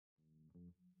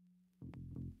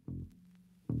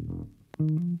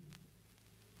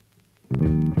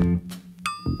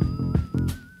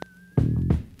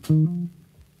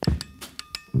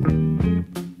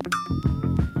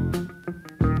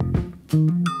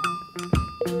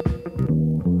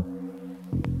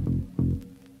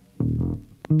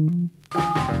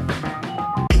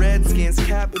Redskins,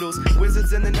 Capitals,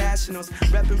 Wizards and the Nationals.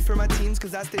 Repping for my teams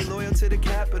cause I stay loyal to the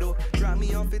capital. Drop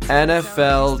me off at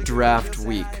NFL Draft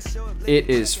Week.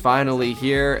 It is finally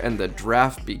here and the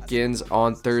draft begins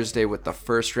on Thursday with the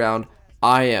first round.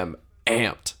 I am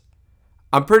amped.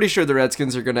 I'm pretty sure the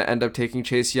Redskins are going to end up taking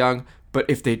Chase Young, but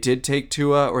if they did take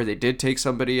Tua or they did take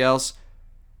somebody else,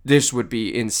 this would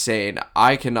be insane.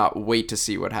 I cannot wait to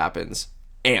see what happens.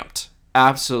 Amped.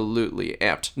 Absolutely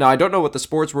amped. Now, I don't know what the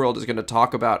sports world is going to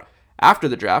talk about after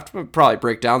the draft. We'll probably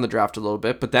break down the draft a little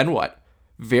bit, but then what?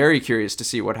 Very curious to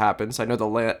see what happens. I know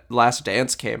the Last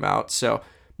Dance came out, so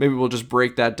maybe we'll just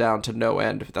break that down to no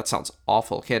end. That sounds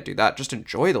awful. Can't do that. Just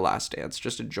enjoy the Last Dance.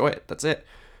 Just enjoy it. That's it.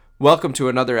 Welcome to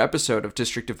another episode of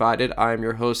District Divided. I am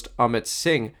your host, Amit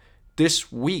Singh.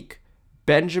 This week,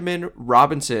 Benjamin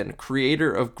Robinson,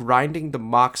 creator of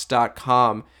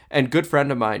GrindingTheMocks.com and good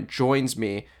friend of mine, joins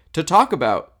me to talk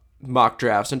about mock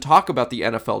drafts and talk about the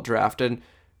NFL draft and,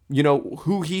 you know,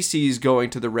 who he sees going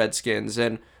to the Redskins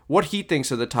and what he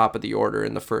thinks of the top of the order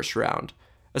in the first round.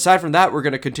 Aside from that, we're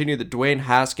going to continue the Dwayne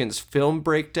Haskins film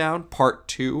breakdown, part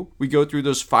 2. We go through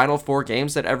those final 4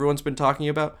 games that everyone's been talking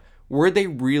about. Were they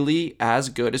really as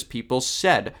good as people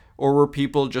said, or were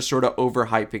people just sort of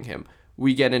overhyping him?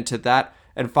 We get into that.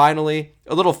 And finally,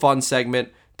 a little fun segment,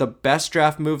 the best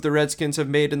draft move the Redskins have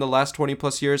made in the last 20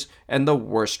 plus years and the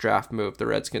worst draft move the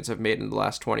Redskins have made in the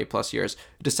last 20 plus years.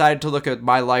 Decided to look at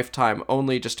my lifetime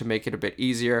only just to make it a bit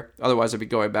easier. Otherwise, I'd be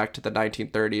going back to the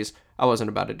 1930s. I wasn't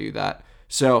about to do that.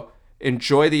 So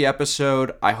enjoy the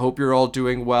episode. I hope you're all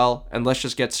doing well. And let's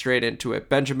just get straight into it.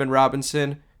 Benjamin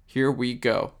Robinson, here we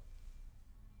go.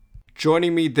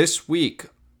 Joining me this week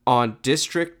on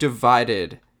District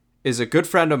Divided is a good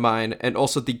friend of mine and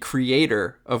also the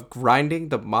creator of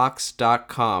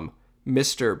GrindingTheMocks.com,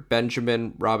 Mr.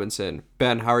 Benjamin Robinson.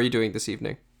 Ben, how are you doing this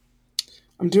evening?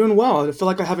 I'm doing well. I feel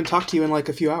like I haven't talked to you in like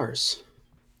a few hours.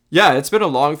 Yeah, it's been a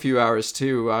long few hours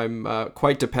too. I'm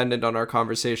quite dependent on our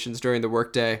conversations during the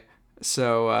workday,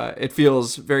 so it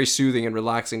feels very soothing and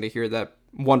relaxing to hear that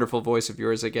wonderful voice of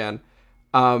yours again.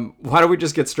 Why don't we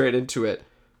just get straight into it?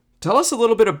 Tell us a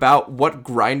little bit about what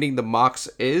Grinding the Mocks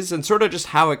is and sort of just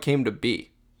how it came to be.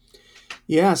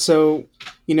 Yeah, so,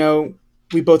 you know,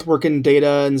 we both work in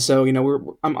data, and so, you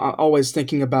know, I'm always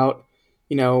thinking about,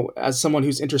 you know, as someone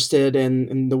who's interested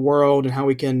in the world and how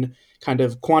we can kind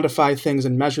of quantify things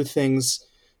and measure things.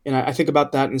 And I think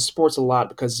about that in sports a lot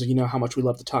because, you know, how much we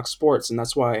love to talk sports, and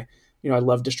that's why, you know, I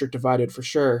love District Divided for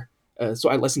sure. So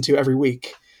I listen to every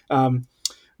week.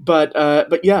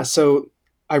 But yeah, so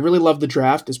I really love the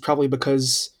draft is probably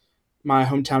because my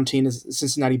hometown team is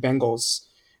Cincinnati Bengals.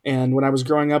 And when I was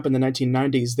growing up in the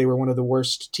 1990s, they were one of the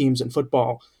worst teams in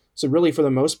football. So really, for the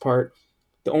most part,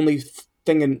 the only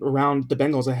thing around the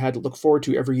Bengals I had to look forward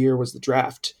to every year was the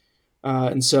draft.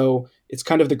 And so it's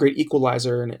kind of the great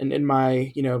equalizer. And in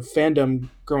my, you know,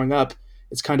 fandom growing up,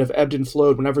 it's kind of ebbed and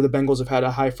flowed. Whenever the Bengals have had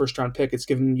a high first round pick, it's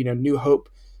given, you know, new hope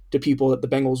to people that the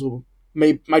Bengals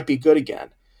might be good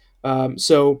again.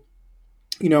 So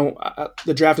you know,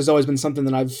 the draft has always been something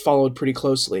that I've followed pretty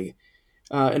closely.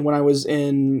 And when I was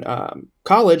in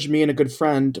college, me and a good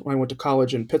friend, when I went to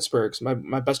college in Pittsburgh, so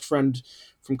my best friend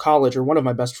from college, or one of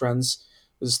my best friends,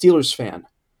 was a Steelers fan.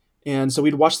 And so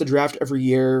we'd watch the draft every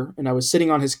year, and I was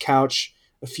sitting on his couch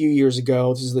a few years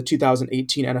ago. This is the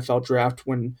 2018 NFL draft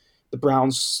when the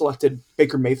Browns selected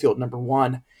Baker Mayfield number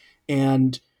 1.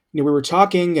 And, you know, we were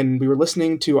talking and we were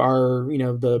listening to our, you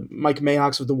know, the Mike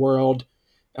Mayhawks of the world,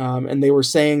 and they were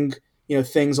saying, you know,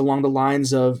 things along the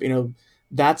lines of, you know,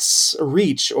 that's a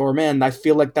reach, or man, I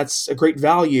feel like that's a great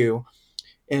value.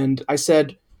 And I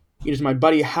said, you know, to my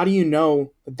buddy, how do you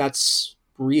know that that's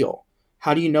real?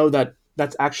 How do you know that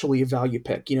that's actually a value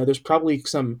pick? You know, there's probably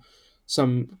some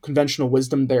conventional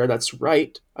wisdom there that's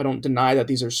right. I don't deny that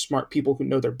these are smart people who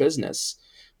know their business,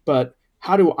 but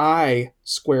how do I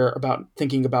square about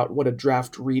thinking about what a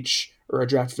draft reach or a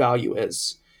draft value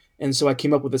is? And so I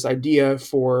came up with this idea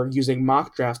for using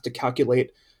mock drafts to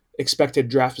calculate expected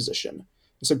draft position.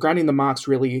 And so Grinding the Mocks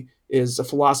really is a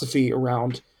philosophy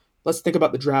around, let's think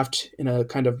about the draft in a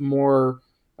kind of more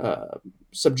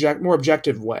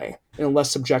objective way, in a less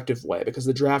subjective way, because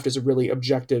the draft is a really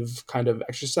objective kind of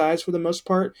exercise for the most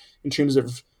part in terms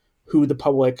of who the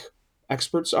public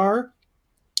experts are.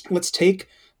 Let's take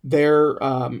their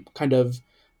kind of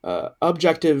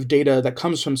objective data that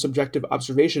comes from subjective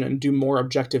observation and do more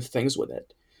objective things with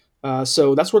it.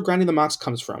 So that's where grinding the mocks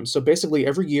comes from. So basically,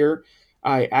 every year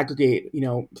I aggregate,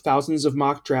 thousands of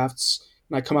mock drafts,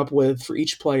 and I come up with for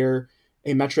each player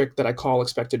a metric that I call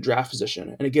expected draft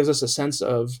position, and it gives us a sense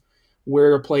of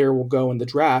where a player will go in the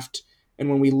draft. And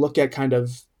when we look at kind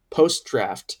of post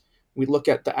draft, we look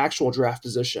at the actual draft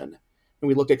position, and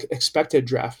we look at expected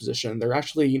draft position. They're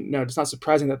actually, it's not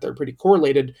surprising that they're pretty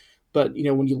correlated, but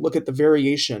when you look at the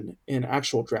variation in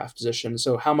actual draft position,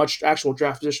 so how much actual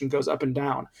draft position goes up and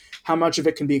down, how much of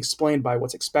it can be explained by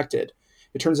what's expected,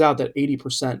 it turns out that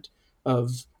 80%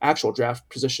 of actual draft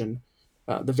position,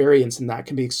 the variance in that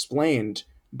can be explained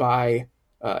by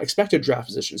expected draft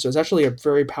position. So it's actually a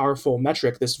very powerful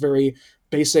metric, this very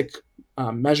basic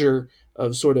measure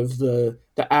of sort of the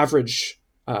average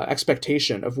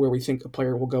expectation of where we think a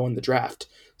player will go in the draft.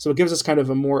 So it gives us kind of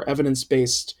a more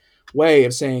evidence-based way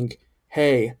of saying,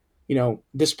 hey,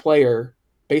 this player,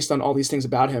 based on all these things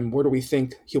about him, where do we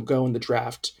think he'll go in the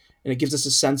draft? And it gives us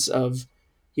a sense of,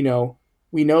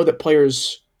 we know that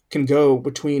players can go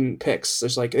between picks.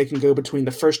 There's they can go between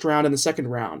the first round and the second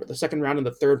round, or the second round and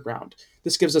the third round.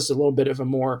 This gives us a little bit of a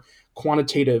more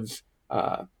quantitative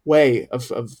way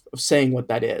of saying what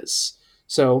that is.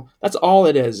 So that's all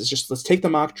it is. It's just, let's take the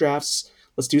mock drafts,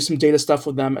 let's do some data stuff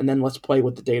with them, and then let's play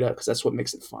with the data, because that's what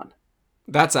makes it fun.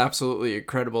 That's absolutely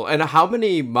incredible. And how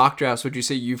many mock drafts would you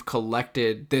say you've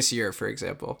collected this year, for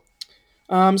example?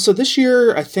 So this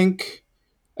year, I think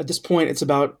at this point it's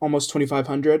about almost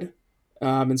 2,500,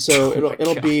 and so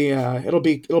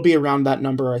it'll be around that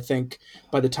number, I think,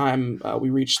 by the time we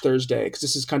reach Thursday, because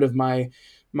this is kind of my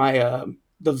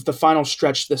the final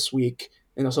stretch this week,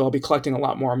 and so I'll be collecting a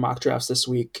lot more mock drafts this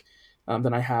week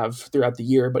than I have throughout the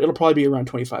year. But it'll probably be around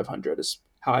 2,500 is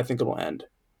how I think it'll end.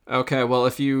 Okay, well,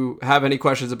 if you have any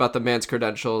questions about the man's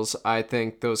credentials, I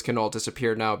think those can all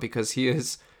disappear now, because he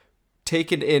has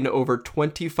taken in over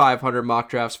 2,500 mock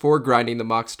drafts for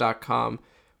grindingthemocks.com,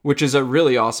 which is a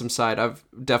really awesome site. I've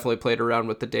definitely played around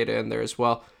with the data in there as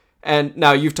well. And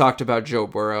now you've talked about Joe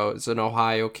Burrow. It's an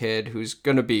Ohio kid who's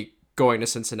going to be going to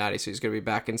Cincinnati, so he's going to be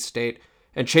back in state.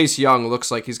 And Chase Young looks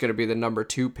like he's going to be the number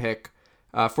 2 pick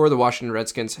for the Washington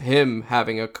Redskins, him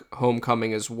having a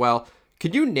homecoming as well.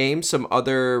 Could you name some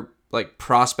other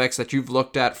prospects that you've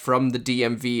looked at from the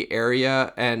DMV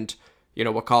area, and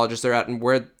what colleges they're at and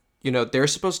where they're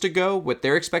supposed to go with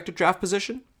their expected draft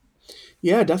position?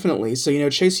 Yeah, definitely. So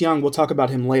Chase Young, we'll talk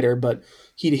about him later, but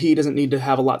he doesn't need to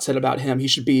have a lot said about him. He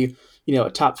should be a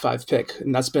top 5 pick,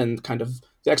 and that's been kind of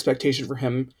the expectation for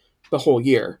him the whole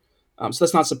year. So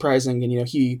that's not surprising, and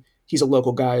he's a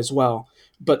local guy as well.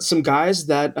 But some guys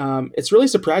that it's really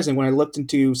surprising when I looked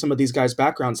into some of these guys'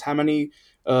 backgrounds, how many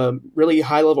really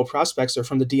high-level prospects are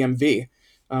from the DMV.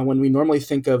 When we normally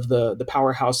think of the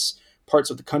powerhouse parts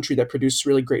of the country that produce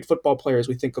really great football players,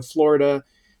 we think of Florida,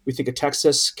 we think of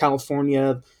Texas,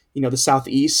 California, the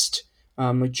Southeast,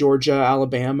 like Georgia,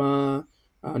 Alabama,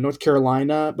 North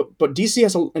Carolina, but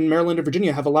DC and Maryland and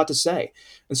Virginia have a lot to say.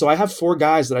 And so I have 4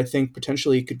 guys that I think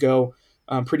potentially could go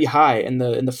pretty high in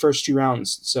the first 2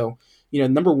 rounds. So,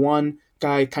 number 1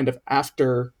 guy kind of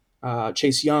after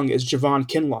Chase Young is Javon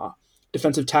Kinlaw,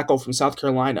 defensive tackle from South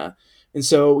Carolina. And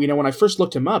so, when I first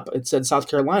looked him up, it said South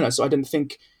Carolina. So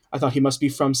I thought he must be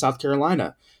from South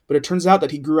Carolina. But it turns out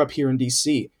that he grew up here in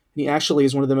DC. And he actually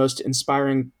is one of the most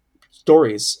inspiring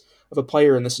stories of a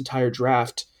player in this entire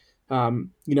draft.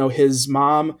 His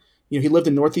mom, he lived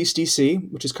in Northeast DC,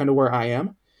 which is kind of where I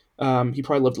am. He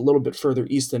probably lived a little bit further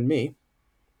east than me.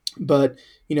 But,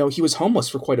 he was homeless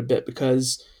for quite a bit,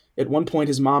 because at one point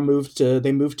his mom moved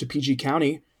to PG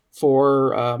County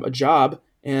for a job,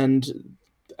 and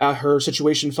her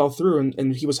situation fell through,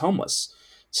 and he was homeless.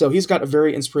 So he's got a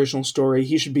very inspirational story.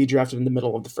 He should be drafted in the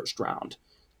middle of the first round.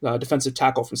 Defensive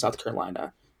tackle from South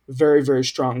Carolina. Very, very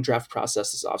strong draft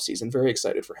process this offseason. Very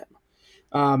excited for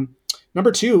him.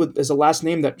 Number 2 is a last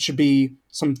name that should be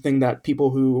something that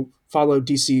people who follow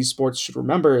DC sports should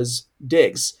remember, is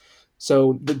Diggs.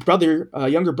 So the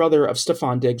younger brother of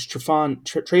Stefon Diggs,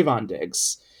 Trayvon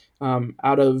Diggs,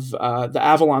 out of the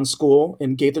Avalon School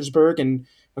in Gaithersburg, and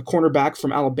a cornerback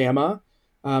from Alabama.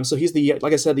 So he's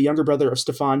like I said, the younger brother of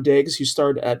Stefon Diggs, who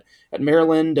started at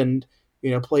Maryland and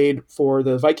played for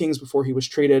the Vikings before he was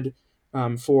traded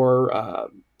for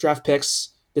draft picks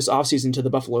this offseason to the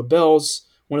Buffalo Bills.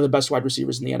 One of the best wide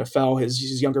receivers in the NFL.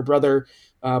 His younger brother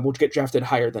will get drafted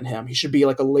higher than him. He should be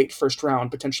like a late first round,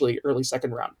 potentially early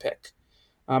second round pick.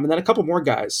 And then a couple more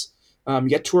guys.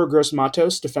 Yetur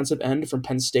Gross-Matos, defensive end from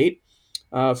Penn State,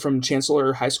 from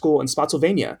Chancellor High School in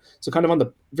Spotsylvania. So kind of on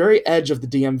the very edge of the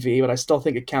DMV, but I still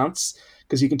think it counts,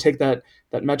 because you can take that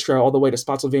metro all the way to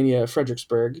Spotsylvania,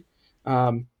 Fredericksburg.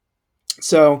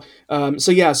 So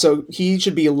he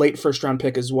should be a late first round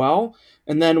pick as well.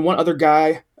 And then one other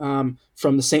guy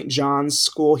from the St. John's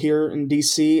School here in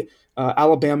DC,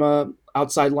 Alabama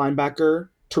outside linebacker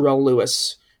Terrell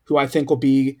Lewis, who I think will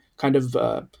be kind of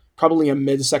probably a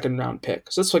mid second round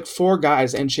pick. So that's like four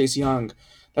guys and Chase Young.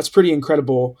 That's pretty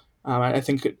incredible. I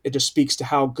think it just speaks to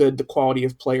how good the quality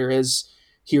of player is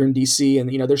here in DC.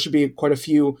 And there should be quite a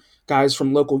few guys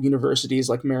from local universities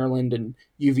like Maryland and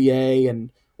UVA,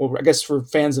 and well, I guess for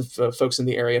fans of folks in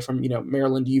the area from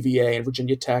Maryland, UVA, and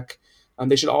Virginia Tech,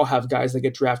 they should all have guys that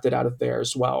get drafted out of there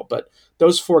as well. But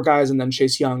those four guys and then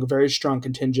Chase Young, a very strong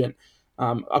contingent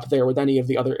up there with any of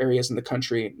the other areas in the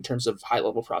country in terms of high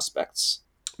level prospects.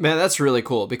 Man, that's really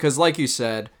cool because, like you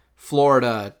said,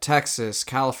 Florida, Texas,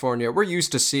 California, we're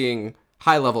used to seeing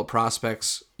high level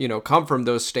prospects, come from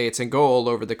those states and go all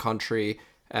over the country.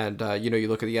 And, you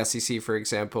look at the SEC, for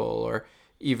example, or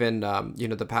even,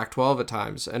 the Pac-12 at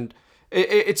times. And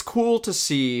it's cool to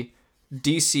see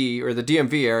DC or the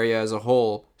DMV area as a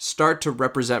whole start to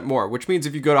represent more, which means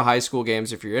if you go to high school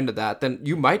games, if you're into that, then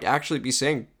you might actually be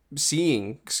seeing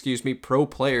pro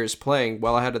players playing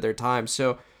well ahead of their time.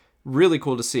 So really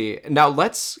cool to see. Now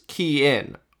let's key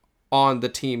in on the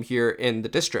team here in the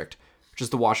district, which is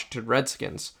the Washington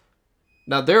Redskins.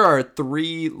 Now there are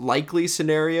three likely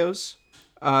scenarios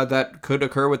that could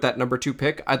occur with that number 2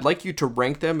 pick. I'd like you to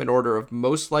rank them in order of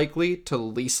most likely to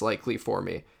least likely for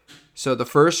me. So the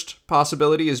first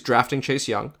possibility is drafting Chase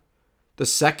Young. The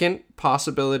second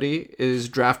possibility is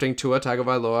drafting Tua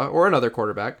Tagovailoa or another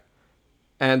quarterback.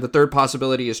 And the third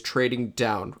possibility is trading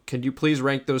down. Can you please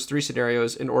rank those three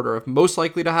scenarios in order of most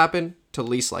likely to happen to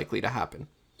least likely to happen?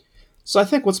 So I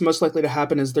think what's most likely to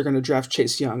happen is they're going to draft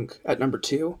Chase Young at number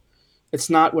 2. It's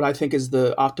not what I think is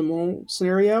the optimal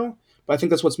scenario, but I think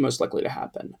that's what's most likely to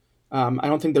happen. I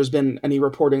don't think there's been any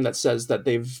reporting that says that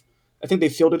I think they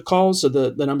fielded calls. So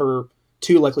the number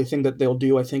 2 likely thing that they'll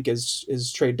do, I think,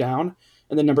 is trade down.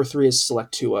 And then number 3 is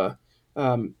select Tua.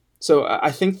 So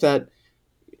I think that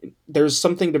there's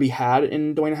something to be had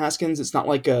in Dwayne Haskins. It's not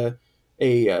like a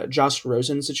Josh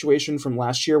Rosen situation from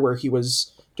last year where he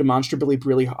was demonstrably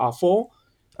really awful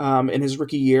in his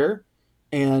rookie year.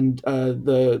 And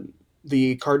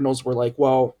the Cardinals were like,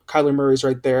 well, Kyler Murray's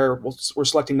right there. We're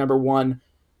selecting number 1.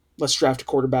 Let's draft a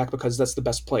quarterback because that's the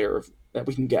best player that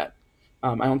we can get.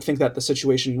 I don't think that the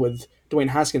situation with Dwayne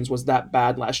Haskins was that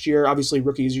bad last year. Obviously,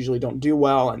 rookies usually don't do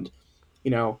well. And,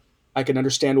 I can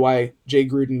understand why Jay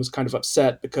Gruden was kind of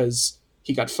upset because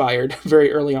he got fired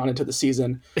very early on into the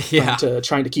season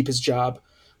trying to keep his job.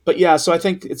 But yeah, so I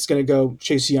think it's going to go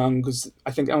Chase Young because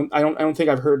I don't think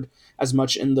I've heard as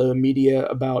much in the media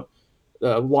about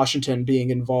Washington being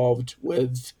involved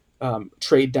with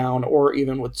trade down or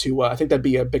even with Tua. I think that'd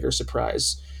be a bigger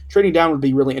surprise. Trading down would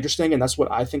be really interesting, and that's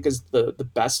what I think is the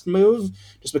best move,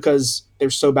 just because they're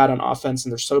so bad on offense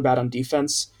and they're so bad on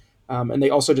defense, and they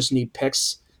also just need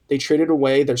picks. They traded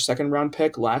away their second round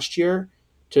pick last year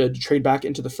to trade back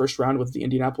into the first round with the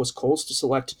Indianapolis Colts to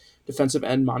select defensive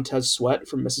end Montez Sweat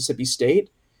from Mississippi State.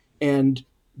 And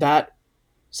that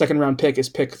second round pick is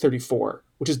pick 34,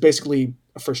 which is basically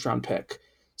a first round pick.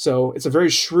 So it's a very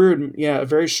shrewd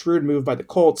move by the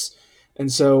Colts. And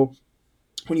so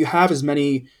when you have as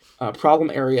many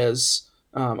problem areas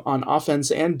on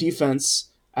offense and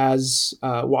defense as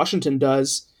Washington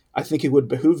does, I think it would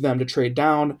behoove them to trade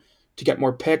down to get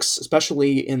more picks,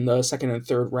 especially in the second and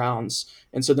third rounds.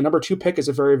 And so the number 2 pick is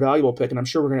a very valuable pick, and I'm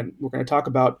sure we're going to talk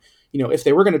about if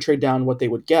they were going to trade down, what they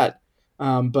would get.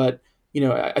 But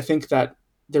I think that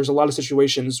there's a lot of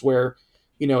situations where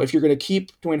if you're going to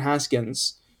keep Dwayne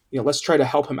Haskins, let's try to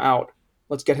help him out.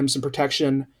 Let's get him some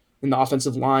protection in the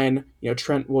offensive line.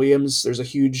 Trent Williams, there's a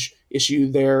huge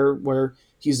issue there where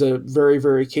he's a very,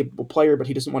 very capable player, but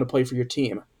he doesn't want to play for your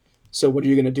team. So what are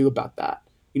you going to do about that?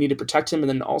 You need to protect him. And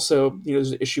then also,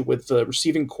 there's an issue with the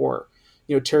receiving core.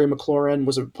 Terry McLaurin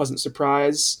was a pleasant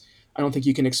surprise. I don't think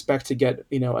you can expect to get,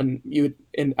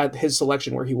 at his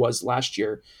selection where he was last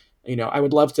year. I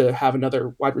would love to have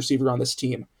another wide receiver on this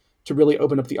team to really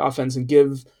open up the offense and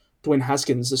give Dwayne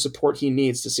Haskins the support he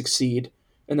needs to succeed,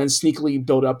 and then sneakily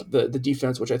build up the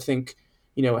defense, which I think,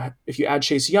 if you add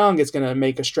Chase Young, it's going to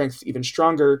make a strength even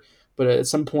stronger. But at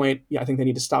some point, I think they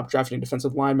need to stop drafting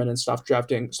defensive linemen and start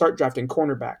drafting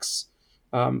cornerbacks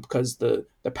because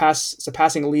it's a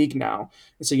passing league now.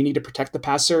 And so you need to protect the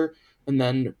passer and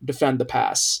then defend the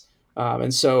pass.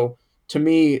 And so to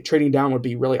me, trading down would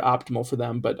be really optimal for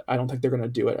them, but I don't think they're going to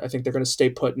do it. I think they're going to stay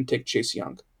put and take Chase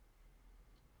Young.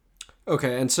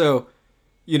 Okay, and so,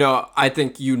 I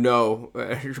think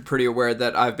you're pretty aware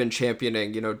that I've been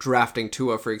championing, drafting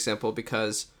Tua, for example,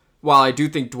 because while I do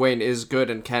think Dwayne is good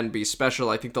and can be special,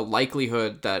 I think the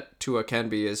likelihood that Tua can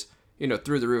be is,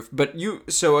 through the roof. But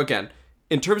so again,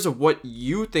 in terms of what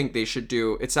you think they should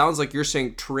do, it sounds like you're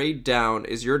saying trade down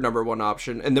is your number one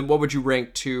option. And then what would you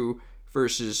rank 2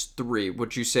 versus 3?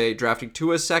 Would you say drafting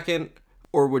Tua second,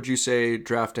 or would you say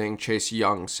drafting Chase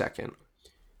Young second?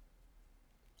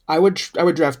 I would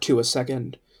draft Tua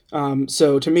second.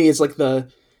 So to me, it's like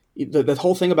the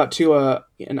whole thing about Tua,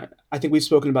 and I think we've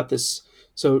spoken about this.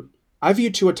 So I view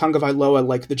Tua Tagovailoa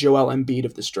like the Joel Embiid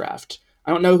of this draft.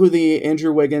 I don't know who the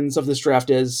Andrew Wiggins of this draft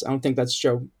is. I don't think that's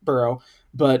Joe Burrow,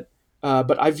 but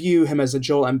I view him as a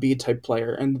Joel Embiid type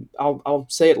player, and I'll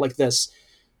say it like this.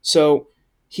 So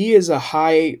he is a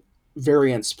high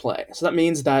variance play. So that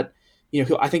means that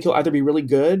I think he'll either be really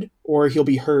good or he'll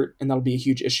be hurt, and that'll be a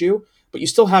huge issue. But you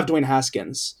still have Dwayne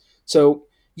Haskins, so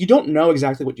you don't know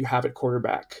exactly what you have at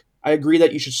quarterback. I agree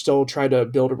that you should still try to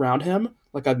build around him,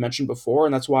 like I've mentioned before,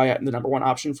 and that's why the number one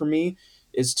option for me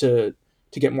is to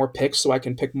get more picks so I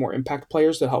can pick more impact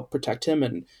players that help protect him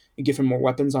and give him more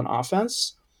weapons on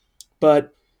offense.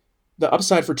 But the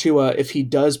upside for Tua, if he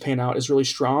does pan out, is really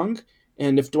strong.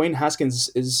 And if Dwayne Haskins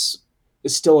is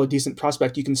still a decent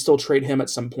prospect, you can still trade him at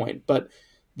some point. But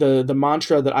the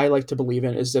mantra that I like to believe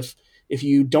in is if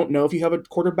you don't know if you have a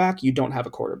quarterback, you don't have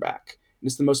a quarterback. And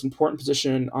it's the most important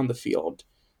position on the field.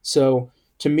 So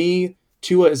to me,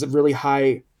 Tua is a really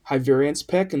high variance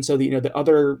pick, and so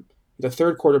the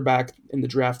third quarterback in the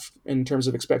draft in terms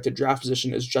of expected draft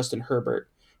position is Justin Herbert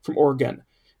from Oregon.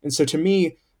 And so to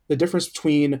me, the difference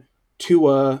between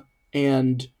Tua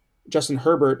and Justin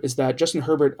Herbert is that Justin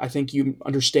Herbert, I think you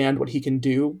understand what he can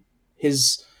do.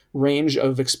 His range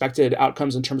of expected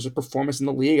outcomes in terms of performance in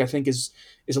the league, I think is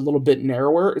a little bit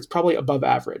narrower. It's probably above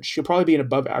average. He'll probably be an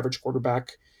above average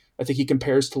quarterback. I think he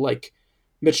compares to like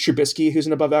Mitch Trubisky, who's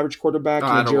an above average quarterback,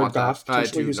 and Jared Goff,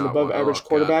 potentially, who's an above average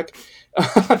quarterback.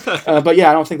 But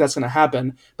yeah, I don't think that's going to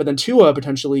happen. But then Tua,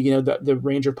 potentially, the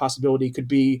range of possibility could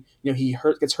be, he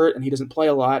gets hurt and he doesn't play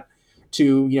a lot,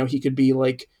 to, he could be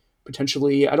like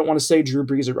potentially, I don't want to say Drew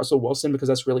Brees or Russell Wilson because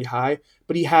that's really high,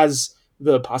 but he has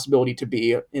the possibility to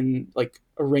be in like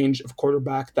a range of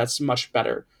quarterback that's much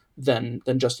better than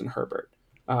Justin Herbert.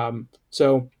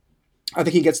 So I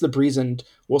think he gets the Brees and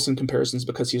Wilson comparisons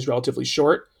because he's relatively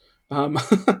short.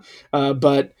 But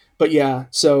yeah,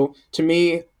 so to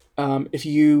me, if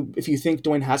you think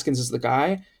Dwayne Haskins is the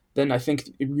guy, then I think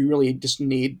you really just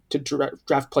need to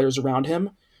draft players around him.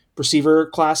 Receiver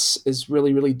class is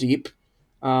really, really deep.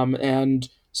 And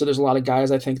so there's a lot of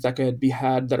guys I think that could be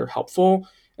had that are helpful.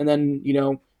 And then,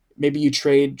 maybe you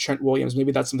trade Trent Williams.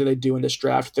 Maybe that's something they do in this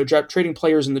draft. Trading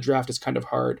players in the draft is kind of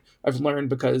hard, I've learned,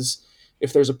 because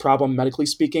if there's a problem medically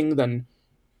speaking, then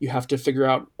you have to figure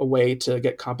out a way to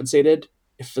get compensated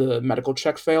if the medical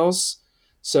check fails.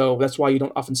 So that's why you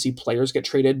don't often see players get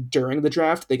traded during the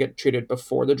draft. They get traded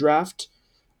before the draft.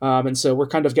 And so we're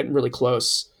kind of getting really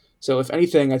close. So if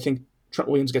anything, I think Trent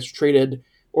Williams gets traded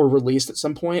or released at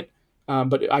some point.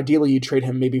 But ideally, you trade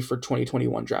him maybe for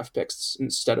 2021 draft picks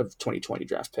instead of 2020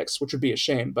 draft picks, which would be a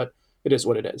shame, but it is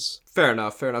what it is. Fair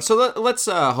enough. So let's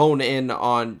hone in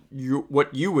on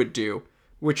what you would do,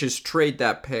 which is trade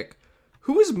that pick.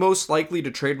 Who is most likely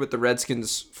to trade with the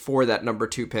Redskins for that number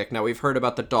 2 pick? Now, we've heard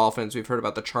about the Dolphins. We've heard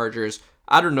about the Chargers.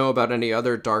 I don't know about any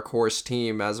other dark horse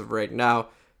team as of right now.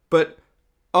 But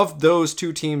of those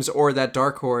 2 teams or that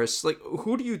dark horse, like,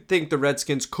 who do you think the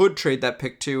Redskins could trade that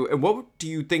pick to? And what do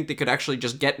you think they could actually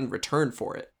just get in return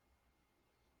for it?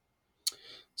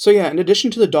 So yeah, in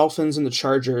addition to the Dolphins and the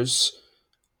Chargers,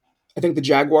 I think the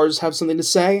Jaguars have something to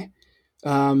say.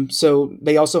 So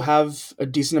they also have a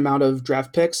decent amount of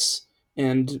draft picks,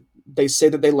 and they say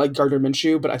that they like Gardner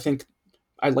Minshew, but I think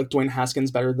I like Dwayne Haskins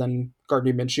better than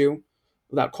Gardner Minshew,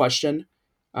 without question.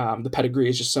 The pedigree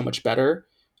is just so much better,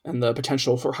 and the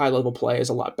potential for high-level play is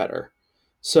a lot better.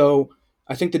 So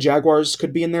I think the Jaguars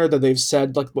could be in there, that they've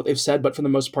said like what they've said, but for the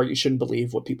most part, you shouldn't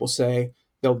believe what people say.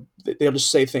 They'll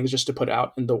just say things just to put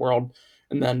out in the world,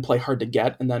 and then play hard to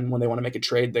get, and then when they want to make a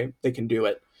trade, they can do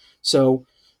it. So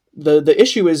the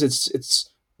issue is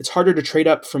it's harder to trade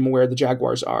up from where the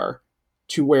Jaguars are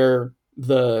to where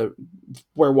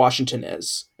Washington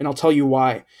is, and I'll tell you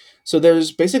why. So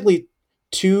there's basically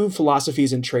 2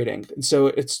 philosophies in trading, and so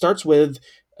it starts with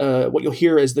what you'll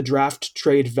hear is the draft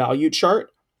trade value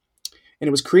chart, and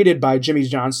it was created by Jimmy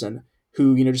Johnson,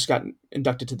 who just got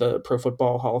inducted to the Pro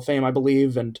Football Hall of Fame, I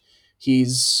believe, and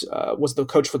he's was the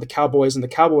coach for the Cowboys, and the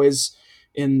Cowboys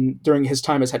during his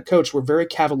time as head coach were very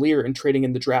cavalier in trading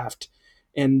in the draft.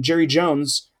 And Jerry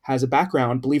Jones has a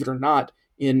background, believe it or not,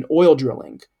 in oil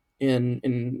drilling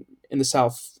in the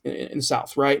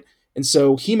South, right? And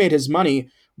so he made his money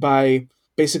by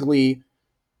basically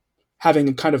having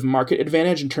a kind of market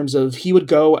advantage in terms of he would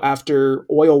go after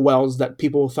oil wells that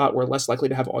people thought were less likely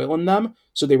to have oil in them,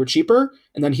 so they were cheaper,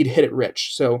 and then he'd hit it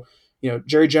rich. So,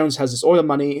 Jerry Jones has this oil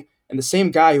money, and the same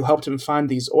guy who helped him find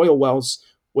these oil wells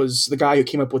was the guy who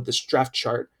came up with this draft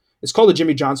chart. It's called the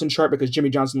Jimmy Johnson chart because Jimmy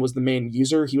Johnson was the main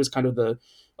user. He was kind of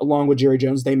along with Jerry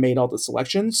Jones, they made all the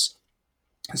selections.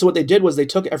 And so what they did was they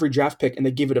took every draft pick and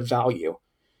they gave it a value.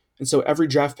 And so every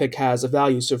draft pick has a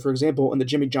value. So, for example, in the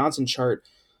Jimmy Johnson chart,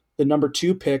 the number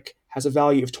 2 pick has a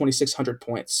value of 2,600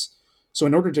 points. So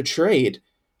in order to trade,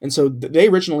 and so they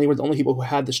originally were the only people who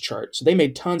had this chart. So they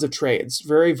made tons of trades,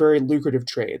 very, very lucrative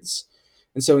trades.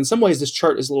 And so in some ways, this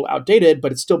chart is a little outdated,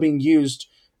 but it's still being used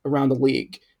around the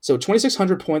league. So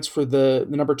 2,600 points for the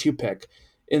number 2 pick.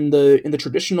 In the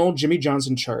traditional Jimmy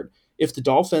Johnson chart, if the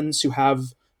Dolphins, who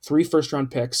have 3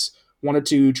 first-round picks, wanted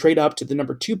to trade up to the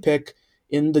number 2 pick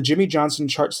in the Jimmy Johnson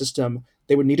chart system,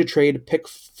 they would need to trade pick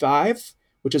 5,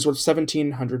 which is worth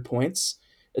 1,700 points.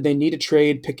 They need to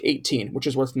trade pick 18, which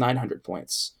is worth 900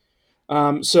 points.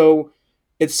 So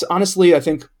it's honestly, I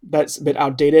think that's a bit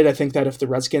outdated. I think that if the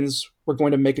Redskins were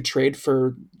going to make a trade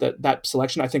for that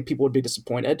selection, I think people would be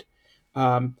disappointed.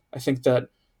 I think that,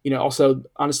 also,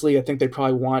 honestly, I think they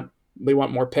probably want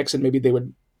more picks, and maybe they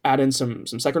would add in some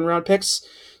second round picks.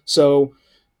 So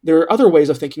there are other ways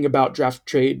of thinking about draft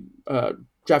trade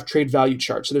value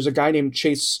charts. So there's a guy named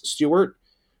Chase Stewart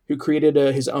who created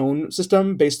his own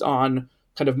system based on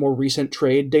kind of more recent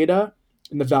trade data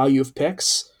and the value of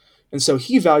picks. And so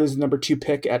he values the number 2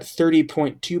 pick at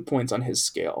 30.2 points on his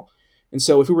scale. And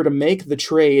so if we were to make the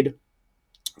trade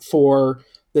for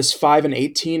this 5 and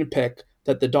 18 pick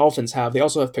that the Dolphins have, they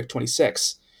also have pick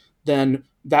 26, then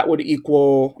that would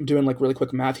equal, I'm doing like really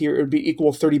quick math here, it would be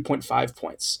equal 30.5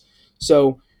 points.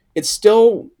 So it's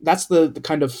still, that's the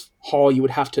kind of haul you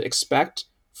would have to expect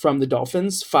from the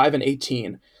Dolphins, 5 and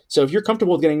 18. So if you're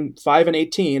comfortable with getting 5 and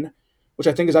 18, which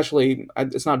I think is actually,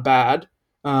 it's not bad.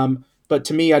 But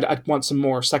to me, I'd want some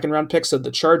more second round picks. So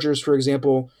the Chargers, for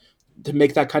example, to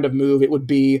make that kind of move, it would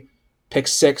be pick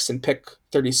 6 and pick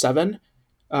 37.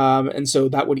 And so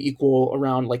that would equal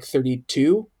around like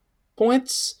 32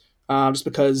 points, just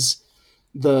because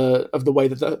of the way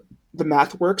that the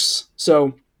math works.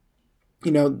 So,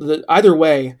 either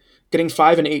way, getting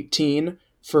 5 and 18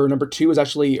 for number 2 is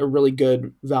actually a really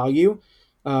good value.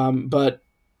 But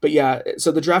yeah,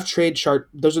 so the draft trade chart,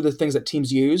 those are the things that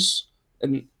teams use.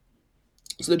 And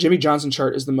so the Jimmy Johnson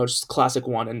chart is the most classic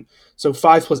one. And so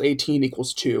 5 plus 18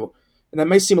 equals 2. And that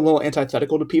may seem a little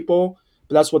antithetical to people,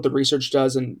 but that's what the research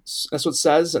does. And that's what it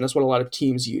says. And that's what a lot of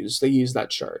teams use. They use that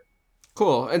chart.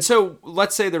 Cool. And so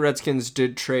let's say the Redskins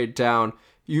did trade down.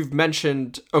 You've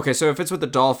mentioned, okay, so if it's with the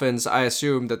Dolphins, I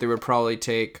assume that they would probably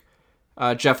take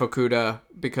Jeff Okudah,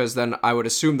 because then I would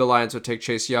assume the Lions would take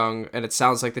Chase Young, and it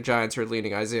sounds like the Giants are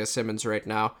leaning Isaiah Simmons right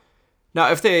now. Now,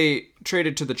 if they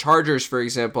traded to the Chargers, for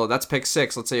example, that's pick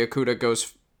 6. Let's say Okudah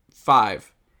goes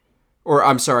 5. Or,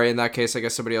 I'm sorry, in that case, I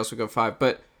guess somebody else would go 5.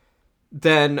 But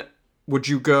then would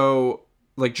you go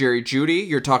like Jerry Jeudy?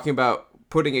 You're talking about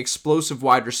putting explosive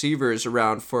wide receivers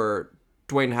around for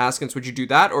Dwayne Haskins. Would you do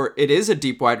that? Or it is a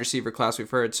deep wide receiver class, we've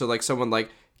heard. So like someone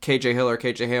like KJ Hill or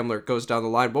KJ Hamler goes down the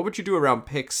line. What would you do around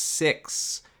pick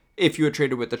 6 if you had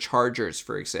traded with the Chargers,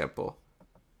 for example?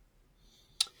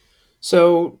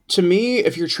 So to me,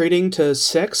 if you're trading to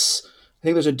 6, I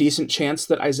think there's a decent chance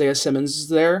that Isaiah Simmons is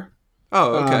there.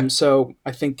 Oh, okay. So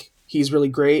I think he's really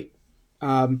great.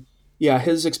 Yeah,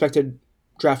 his expected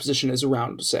draft position is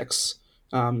around 6.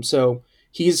 So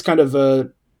he's kind of a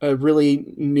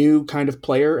really new kind of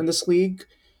player in this league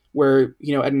where,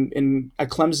 at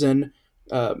Clemson,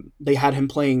 they had him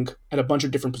playing at a bunch of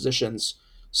different positions.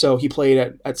 So he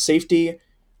played at safety.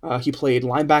 He played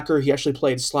linebacker. He actually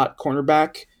played slot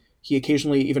cornerback. He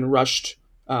occasionally even rushed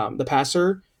the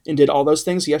passer and did all those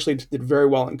things. He actually did very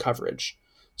well in coverage.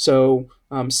 So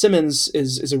Simmons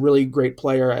is a really great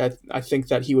player. I think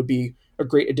that he would be a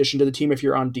great addition to the team if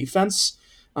you're on defense.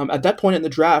 At that point in the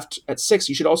draft, at 6,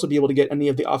 you should also be able to get any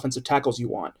of the offensive tackles you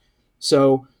want.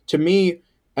 So to me,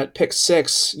 at pick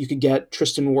 6, you could get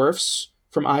Tristan Wirfs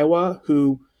from Iowa,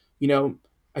 who,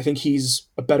 I think he's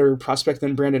a better prospect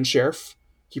than Brandon Sheriff.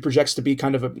 He projects to be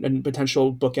kind of a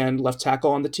potential bookend left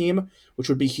tackle on the team, which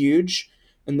would be huge.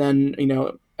 And then,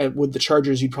 with the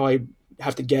Chargers, you'd probably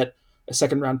have to get a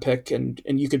second-round pick, and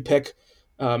you could pick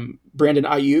Brandon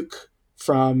Ayuk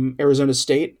from Arizona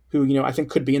State, who, I think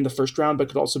could be in the first round, but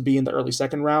could also be in the early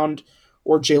second round,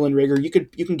 or Jalen Reagor.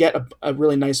 You can get a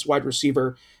really nice wide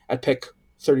receiver at pick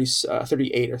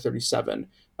 38 or 37,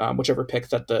 whichever pick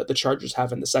that the Chargers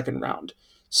have in the second round.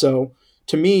 So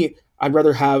to me, I'd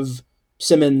rather have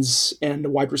Simmons and a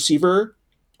wide receiver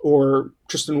or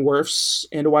Tristan Wirfs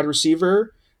and a wide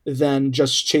receiver than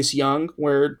just Chase Young,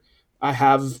 where I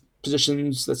have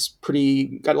positions that's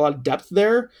pretty got a lot of depth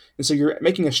there. And so you're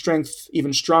making a strength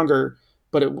even stronger.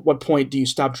 But at what point do you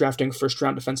stop drafting first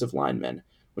round defensive linemen?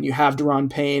 When you have Deron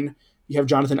Payne, you have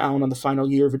Jonathan Allen on the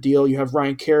final year of a deal, you have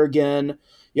Ryan Kerrigan,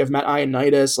 you have Matt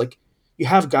Ioannidis, like you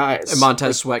have guys. And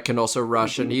Montez Sweat can also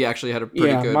rush, and he actually had a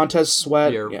pretty good Montez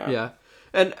Sweat year. Yeah.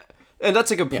 And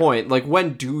that's a good point. Like,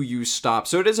 when do you stop?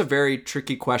 So it is a very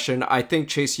tricky question. I think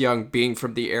Chase Young, being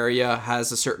from the area,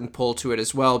 has a certain pull to it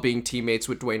as well. Being teammates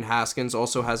with Dwayne Haskins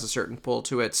also has a certain pull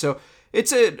to it. So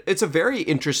it's a very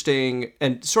interesting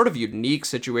and sort of unique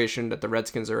situation that the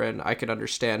Redskins are in. I can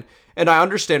understand. And I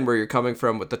understand where you're coming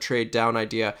from with the trade down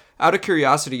idea. Out of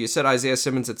curiosity, you said Isaiah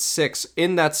Simmons at 6.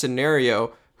 In that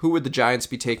scenario, who would the Giants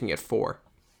be taking it for?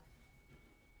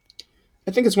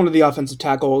 I think it's one of the offensive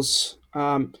tackles.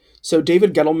 So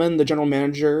David Gettleman, the general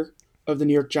manager of the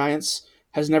New York Giants,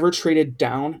 has never traded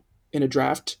down in a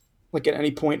draft, like at any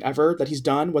point ever that he's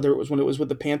done, whether it was when it was with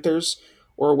the Panthers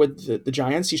or with the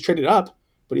Giants. He's traded up,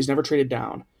 but he's never traded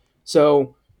down.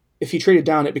 So if he traded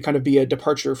down, it would kind of be a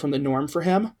departure from the norm for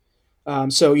him.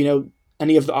 So,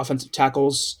 any of the offensive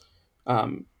tackles,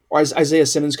 or Isaiah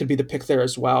Simmons could be the pick there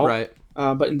as well. Right.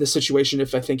 But in this situation,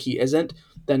 if I think he isn't,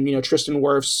 then, Tristan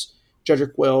Wirfs,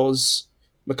 Jedrick Wills,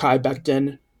 Mekhi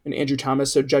Becton, and Andrew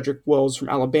Thomas. So Jedrick Wills from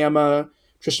Alabama,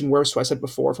 Tristan Wirfs, who I said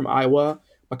before, from Iowa,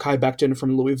 Mekhi Becton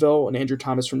from Louisville, and Andrew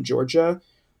Thomas from Georgia.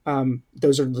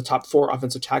 Those are the top 4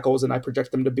 offensive tackles, and I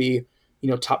project them to be,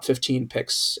 top 15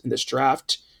 picks in this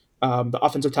draft. The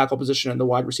offensive tackle position and the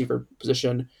wide receiver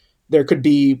position, that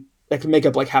could make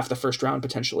up like half the first round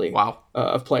potentially. Wow.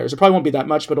 Of players. It probably won't be that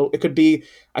much, but it could be,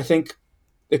 I think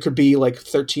it could be like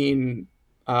 13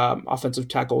 offensive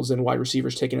tackles and wide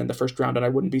receivers taken in the first round, and I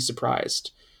wouldn't be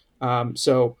surprised.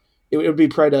 So it would be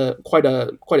quite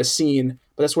a scene,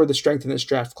 but that's where the strength in this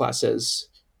draft class is,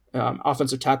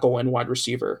 offensive tackle and wide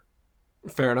receiver.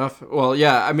 Fair enough. Well,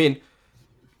 yeah, I mean,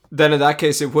 then in that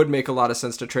case, it would make a lot of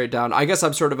sense to trade down. I guess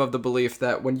I'm sort of the belief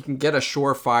that when you can get a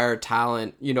surefire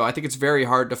talent, I think it's very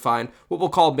hard to find what we'll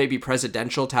call maybe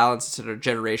presidential talents instead of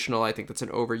generational. I think that's an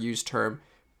overused term.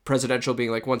 Presidential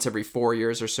being like once every 4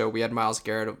 years or so. We had Myles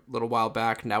Garrett a little while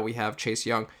back. Now we have Chase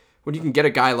Young. When you can get a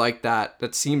guy like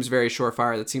that seems very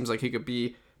surefire, that seems like he could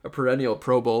be a perennial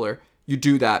Pro Bowler, you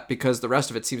do that because the rest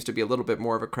of it seems to be a little bit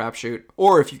more of a crapshoot.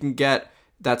 Or if you can get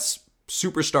that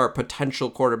superstar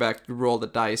potential quarterback, you roll the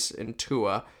dice in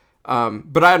Tua.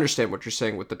 But I understand what you're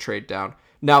saying with the trade down.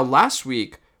 Now, last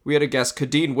week, we had a guest,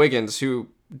 Kadeen Wiggins, who,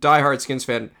 diehard Skins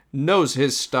fan, knows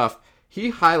his stuff.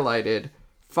 He highlighted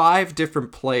 5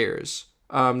 different players.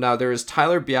 Now, there is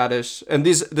Tyler Biadasz, and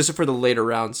this is for the later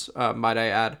rounds, might I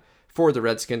add, for the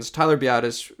Redskins. Tyler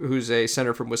Biadasz, who's a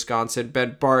center from Wisconsin.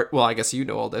 Ben Bart, well, I guess you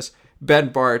know all this. Ben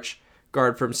Barch,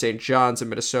 guard from St. John's in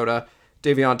Minnesota.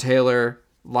 Davion Taylor,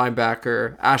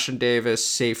 linebacker. Ashton Davis,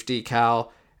 safety,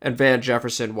 Cal. And Van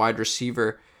Jefferson, wide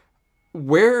receiver.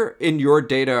 Where in your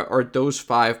data are those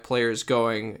 5 players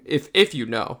going, if you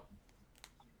know?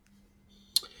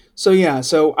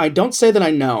 So I don't say that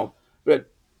I know,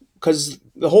 but because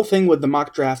the whole thing with the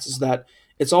mock drafts is that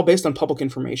it's all based on public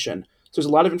information. So there's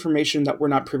a lot of information that we're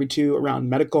not privy to around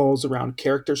medicals, around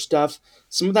character stuff.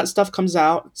 Some of that stuff comes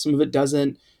out, some of it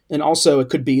doesn't. And also it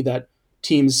could be that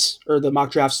teams or the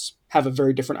mock drafts have a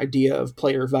very different idea of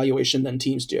player evaluation than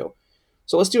teams do.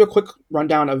 So let's do a quick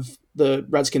rundown of the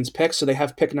Redskins picks. So they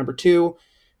have pick number 2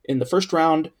 in the first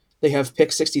round. They have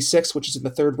pick 66, which is in the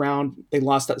third round. They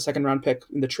lost that second round pick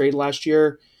in the trade last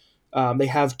year. They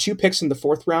have 2 picks in the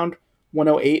fourth round,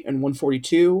 108 and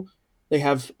 142. They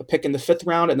have a pick in the fifth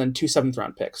round and then 2 seventh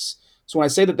round picks. So when I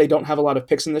say that they don't have a lot of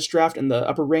picks in this draft in the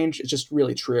upper range, it's just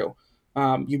really true.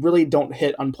 You really don't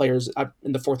hit on players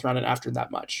in the fourth round and after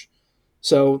that much.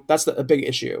 So that's a big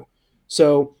issue.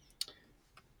 So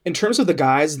in terms of the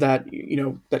guys that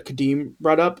that Kadeem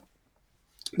brought up,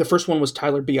 the first one was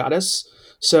Tyler Biadasz.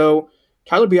 So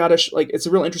Tyler Biadasz, it's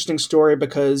a real interesting story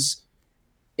because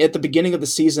at the beginning of the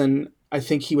season, I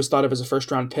think he was thought of as a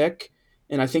first round pick.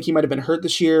 And I think he might have been hurt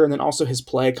this year. And then also his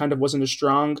play kind of wasn't as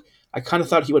strong. I kind of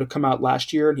thought he would have come out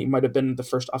last year and he might have been the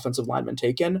first offensive lineman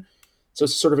taken. So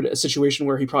it's sort of a situation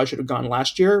where he probably should have gone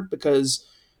last year because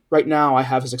right now I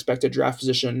have his expected draft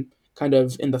position kind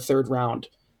of in the third round,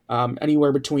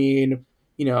 anywhere between,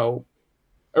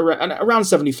 around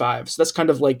 75. So that's kind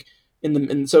of like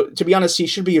so to be honest, he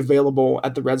should be available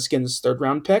at the Redskins third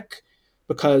round pick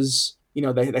because,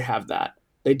 they have that.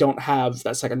 They don't have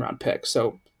that second round pick.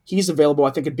 So he's available.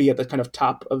 I think it'd be at the kind of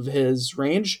top of his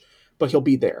range, but he'll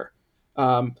be there.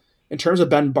 In terms of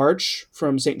Ben Barch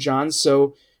from St. John's,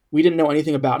 so we didn't know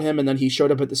anything about him, and then he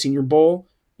showed up at the Senior Bowl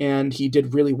and he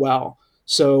did really well.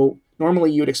 So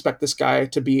normally you would expect this guy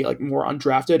to be like more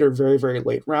undrafted or very, very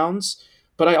late rounds,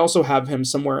 but I also have him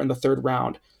somewhere in the third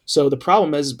round. So the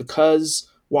problem is because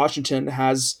Washington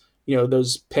has,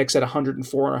 those picks at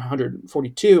 104 and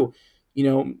 142,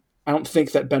 I don't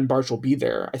think that Ben Barch will be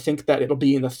there. I think that it'll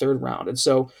be in the third round. And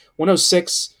so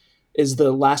 106 is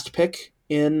the last pick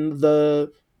in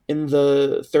the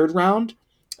third round.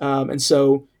 And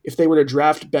so if they were to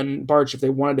draft Ben Barch, if they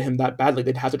wanted him that badly,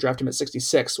 they'd have to draft him at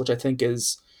 66, which I think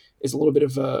is a little bit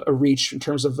of a reach in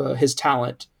terms of his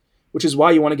talent, which is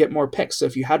why you want to get more picks. So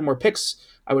if you had more picks,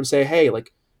 I would say, hey,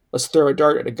 like, let's throw a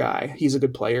dart at a guy. He's a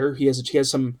good player. He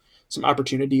has some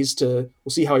opportunities to.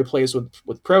 We'll see how he plays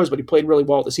with pros, but he played really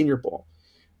well at the Senior Bowl.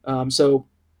 So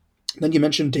then you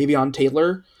mentioned Davion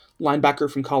Taylor, linebacker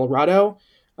from Colorado.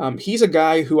 He's a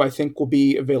guy who I think will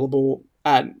be available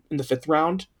in the fifth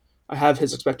round. I have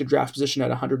his expected draft position at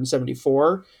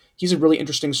 174. He's a really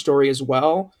interesting story as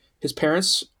well. His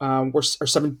parents are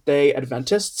Seventh-day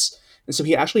Adventists, and so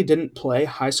he actually didn't play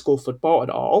high school football at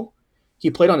all. He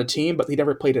played on a team, but he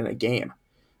never played in a game.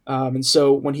 And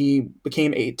so when he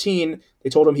became 18, they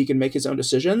told him he can make his own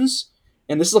decisions.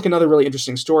 And this is like another really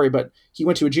interesting story, but he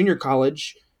went to a junior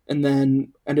college and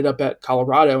then ended up at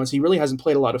Colorado, and so he really hasn't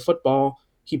played a lot of football.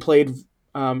 He played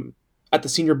at the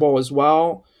Senior Bowl as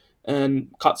well and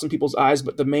caught some people's eyes,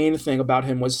 but the main thing about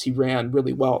him was he ran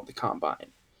really well at the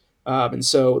combine. And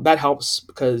so that helps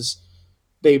because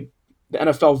the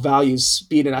NFL values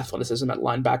speed and athleticism at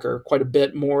linebacker quite a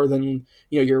bit more than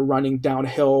you're running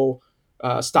downhill,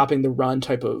 stopping the run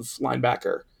type of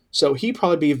linebacker. So he'd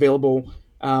probably be available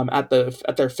at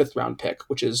their fifth round pick,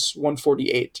 which is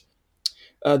 148.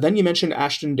 Then you mentioned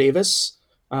Ashton Davis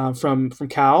from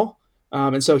Cal,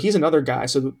 and so he's another guy.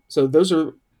 So those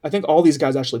are, I think all these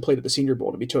guys actually played at the Senior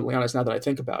Bowl, to be totally honest, now that I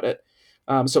think about it.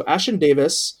 So Ashton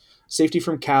Davis, safety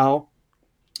from Cal,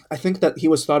 I think that he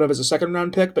was thought of as a second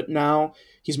round pick, but now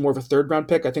he's more of a third round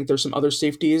pick. I think there's some other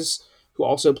safeties who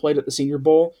also played at the Senior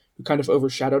Bowl who kind of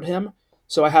overshadowed him.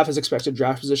 So I have his expected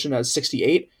draft position as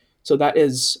 68. So that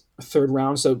is a third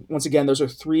round. So once again, those are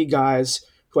three guys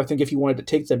who I think if you wanted to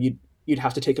take them, you'd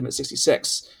have to take them at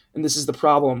 66. And this is the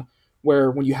problem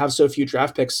where when you have so few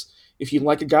draft picks, if you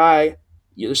like a guy,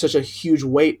 there's such a huge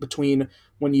weight between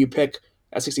when you pick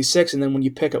at 66 and then when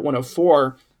you pick at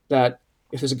 104 that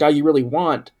if there's a guy you really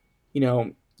want,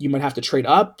 you might have to trade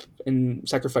up and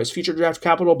sacrifice future draft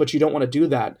capital, but you don't want to do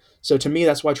that. So to me,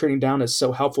 that's why trading down is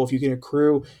so helpful. If you can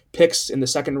accrue picks in the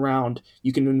second round,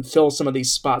 you can fill some of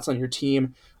these spots on your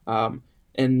team.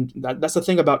 And that's the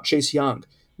thing about Chase Young.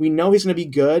 We know he's going to be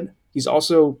good. He's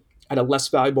also at a less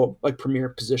valuable, like, premier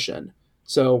position.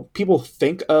 So people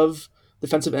think of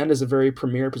defensive end as a very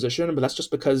premier position, but that's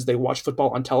just because they watch football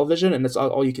on television and that's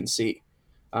all you can see.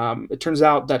 It turns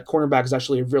out that cornerback is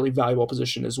actually a really valuable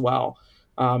position as well.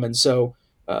 And so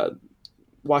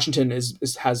Washington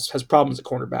has problems at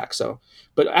cornerback. So,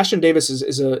 but Ashton Davis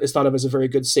is thought of as a very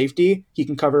good safety. He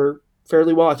can cover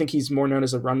fairly well. I think he's more known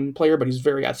as a run player, but he's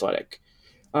very athletic.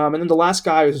 And then the last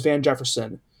guy is Van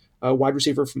Jefferson, a wide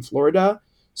receiver from Florida.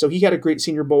 So he had a great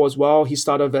Senior Bowl as well. He's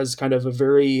thought of as kind of a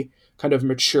very kind of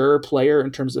mature player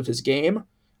in terms of his game.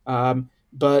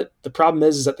 But the problem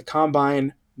is at the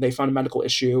combine, they found a medical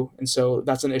issue, and so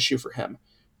that's an issue for him.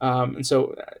 And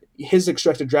so his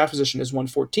expected draft position is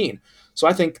 114. So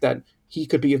I think that he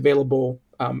could be available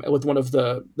with one of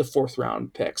the fourth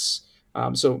round picks.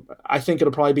 So I think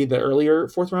it'll probably be the earlier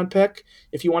fourth round pick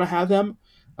if you want to have him,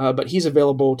 but he's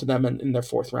available to them in their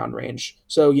fourth round range.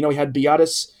 So, we had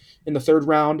Biadasz in the third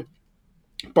round,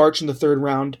 Barch in the third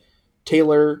round,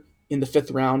 Taylor in the fifth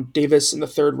round, Davis in the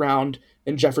third round,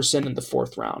 and Jefferson in the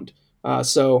fourth round.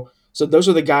 So those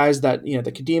are the guys that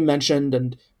that Kadeem mentioned,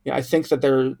 and I think that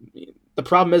the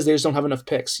problem is they just don't have enough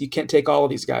picks. You can't take all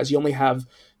of these guys. You only have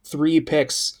 3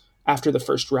 picks after the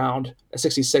first round: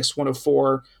 66,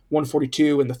 104,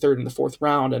 142 in the third and the fourth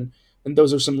round, and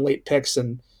those are some late picks.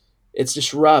 And it's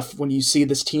just rough when you see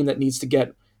this team that needs to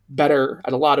get better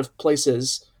at a lot of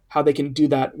places, how they can do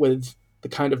that with the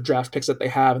kind of draft picks that they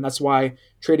have, and that's why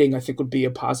trading I think would be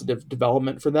a positive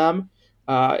development for them.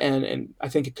 And I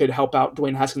think it could help out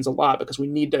Dwayne Haskins a lot because we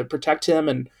need to protect him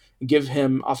and give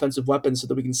him offensive weapons so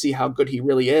that we can see how good he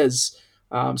really is,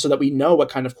 so that we know what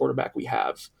kind of quarterback we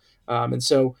have. And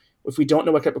so if we don't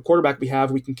know what type of quarterback we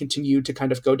have, we can continue to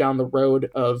kind of go down the road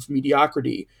of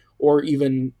mediocrity or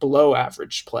even below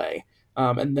average play.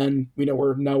 And then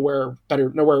we're nowhere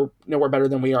better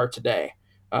than we are today.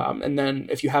 And then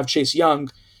if you have Chase Young,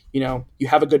 you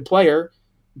have a good player,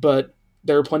 but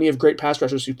there are plenty of great pass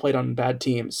rushers who played on bad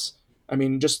teams. I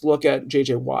mean, just look at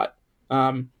J.J. Watt.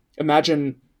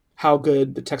 imagine how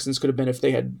good the Texans could have been if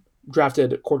they had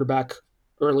drafted a quarterback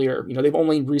earlier. They've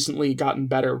only recently gotten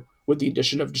better with the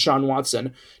addition of Deshaun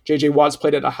Watson. J.J. Watt's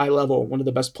played at a high level, one of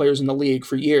the best players in the league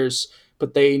for years,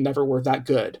 but they never were that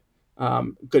good.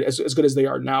 As good as they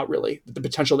are now, really. The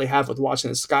potential they have with Watson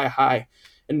is sky high.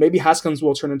 And maybe Haskins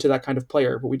will turn into that kind of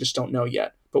player, but we just don't know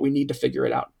yet. But we need to figure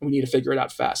it out. We need to figure it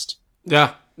out fast.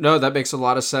 Yeah, no, that makes a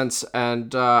lot of sense.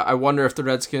 And I wonder if the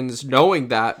Redskins, knowing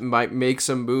that, might make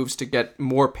some moves to get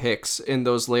more picks in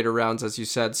those later rounds, as you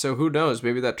said. So who knows?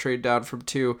 Maybe that trade down from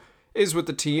 2 is with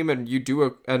the team, and you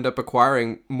do end up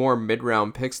acquiring more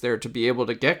mid-round picks there to be able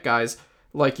to get guys,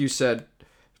 like you said,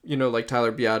 like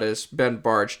Tyler Biadasz, Ben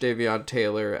Bartch, Davion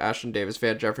Taylor, Ashton Davis,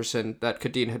 Van Jefferson, that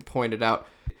Kadeen had pointed out.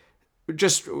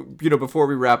 Just, before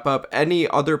we wrap up, any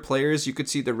other players you could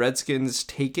see the Redskins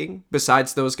taking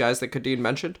besides those guys that Kadeen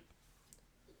mentioned?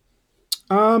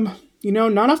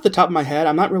 Not off the top of my head.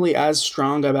 I'm not really as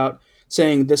strong about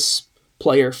saying this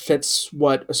player fits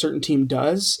what a certain team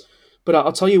does, but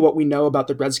I'll tell you what we know about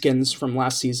the Redskins from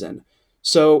last season.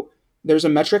 So there's a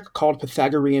metric called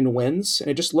Pythagorean wins, and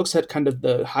it just looks at kind of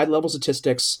the high-level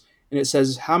statistics, and it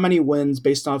says how many wins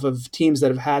based off of teams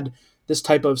that have had this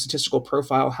type of statistical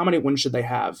profile, how many wins should they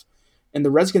have? And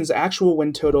the Redskins' actual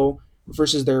win total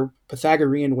versus their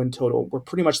Pythagorean win total were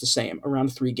pretty much the same, around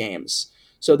 3 games.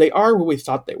 So they are what we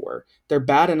thought they were. They're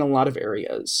bad in a lot of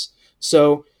areas.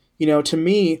 So, to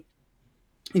me,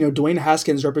 Dwayne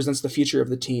Haskins represents the future of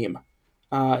the team.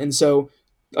 And so,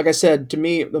 like I said, to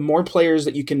me, the more players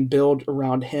that you can build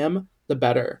around him, the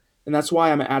better. And that's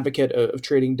why I'm an advocate of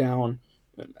trading down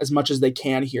as much as they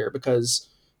can here, because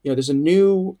there's a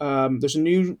new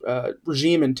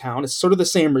regime in town. It's sort of the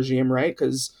same regime, right?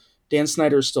 Because Dan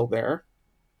Snyder is still there,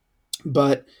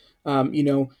 but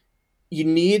you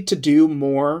need to do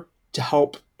more to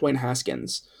help Dwayne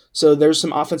Haskins. So there's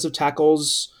some offensive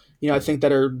tackles, I think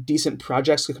that are decent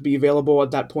projects that could be available at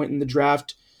that point in the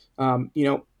draft.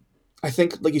 I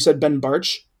think, like you said, Ben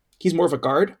Bartch, he's more of a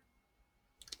guard.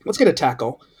 Let's get a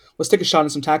tackle. Let's take a shot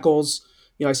at some tackles.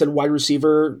 I said wide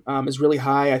receiver is really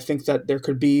high. I think that there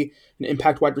could be an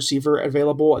impact wide receiver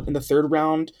available in the 3rd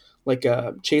round, like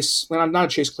Chase, not a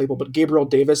Chase Claypool, but Gabriel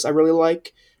Davis I really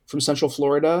like from Central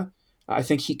Florida. I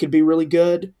think he could be really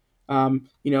good. And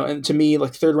to me,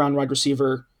 like 3rd round wide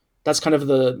receiver, that's kind of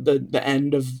the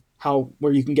end of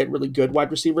where you can get really good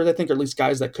wide receivers, I think, or at least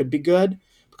guys that could be good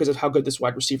because of how good this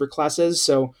wide receiver class is.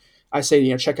 So I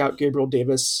say, check out Gabriel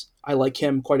Davis. I like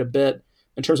him quite a bit.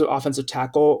 In terms of offensive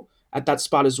tackle, at that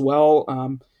spot as well,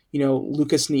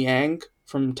 Lucas Niang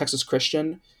from Texas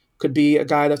Christian could be a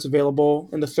guy that's available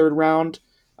in the 3rd round.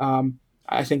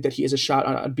 I think that he has a shot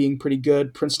on being pretty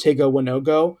good. Prince Tega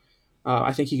Winogo,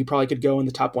 I think he could go in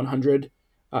the top 100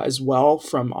 as well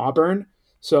from Auburn.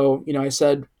 So, I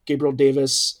said Gabriel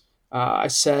Davis, I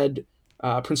said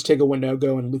Prince Tega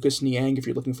Winogo and Lucas Niang if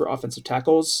you're looking for offensive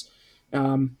tackles.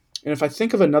 And if I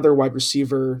think of another wide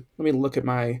receiver, let me look at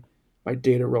my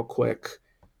data real quick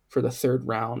for the 3rd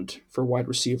round for wide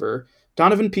receiver.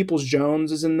 Donovan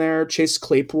Peoples-Jones is in there. Chase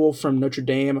Claypool from Notre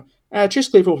Dame. Chase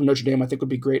Claypool from Notre Dame I think would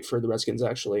be great for the Redskins,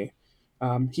 actually.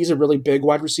 He's a really big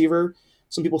wide receiver.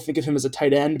 Some people think of him as a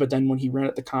tight end, but then when he ran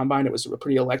at the combine, it was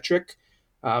pretty electric.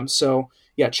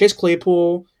 Chase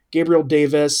Claypool, Gabriel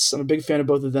Davis, I'm a big fan of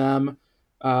both of them.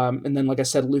 And then, like I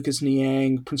said, Lucas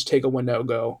Niang, Prince Tega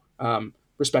Winogo,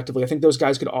 respectively. I think those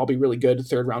guys could all be really good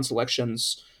 3rd round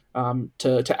selections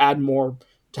to add more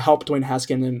to help Dwayne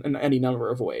Haskins in any number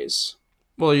of ways.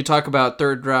 Well, you talk about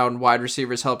 3rd round wide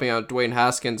receivers helping out Dwayne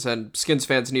Haskins, and Skins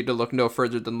fans need to look no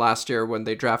further than last year when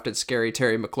they drafted scary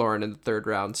Terry McLaurin in the 3rd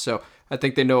round. So I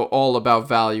think they know all about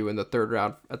value in the 3rd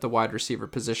round at the wide receiver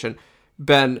position.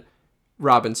 Ben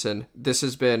Robinson, this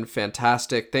has been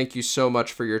fantastic. Thank you so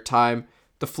much for your time.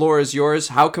 The floor is yours.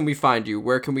 How can we find you?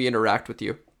 Where can we interact with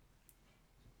you?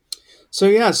 So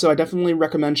I definitely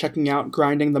recommend checking out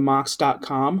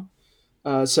grindingthemocks.com.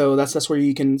 So that's where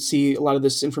you can see a lot of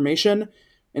this information.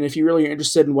 And if you really are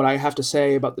interested in what I have to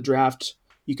say about the draft,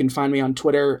 you can find me on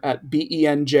Twitter at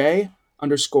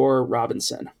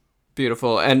BENJ_Robinson.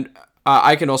 Beautiful. And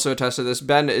I can also attest to this.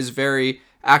 Ben is very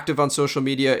active on social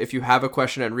media. If you have a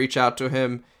question and reach out to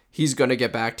him, he's going to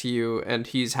get back to you, and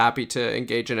he's happy to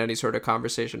engage in any sort of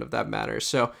conversation of that matter.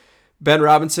 So Ben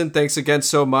Robinson, thanks again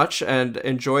so much, and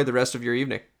enjoy the rest of your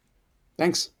evening.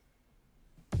 Thanks.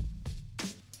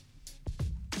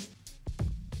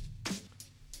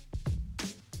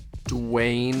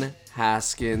 Dwayne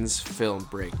Haskins Film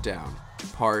Breakdown,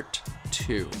 Part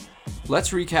 2.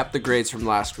 Let's recap the grades from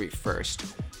last week first.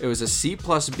 It was a C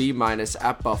plus B minus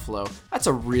at Buffalo. That's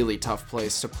a really tough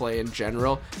place to play in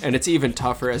general, and it's even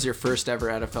tougher as your first ever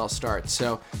NFL start.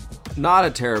 So not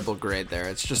a terrible grade there.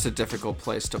 It's just a difficult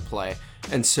place to play.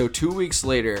 And so 2 weeks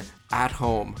later, at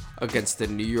home against the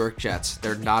New York Jets,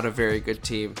 they're not a very good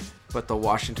team, but the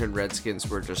Washington Redskins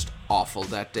were just awful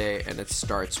that day, and it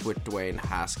starts with Dwayne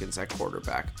Haskins at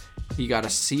quarterback. He got a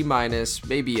C minus,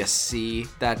 maybe a C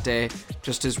that day,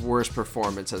 just his worst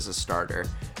performance as a starter.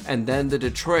 And then the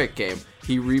Detroit game,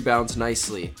 he rebounds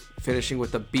nicely, finishing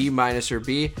with a B minus or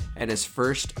B and his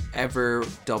first ever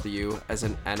W as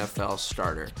an NFL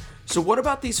starter. So what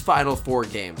about these final 4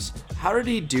 games? How did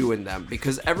he do in them?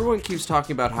 Because everyone keeps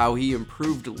talking about how he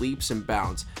improved leaps and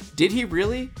bounds. Did he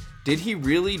really? Did he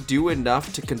really do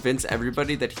enough to convince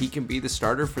everybody that he can be the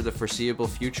starter for the foreseeable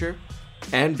future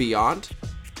and beyond?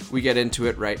 We get into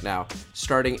it right now.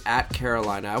 Starting at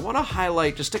Carolina, I want to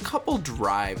highlight just a couple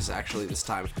drives actually this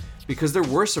time, because there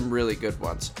were some really good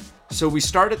ones. So we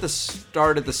start at the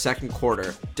start of the second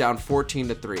quarter, down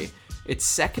 14-3.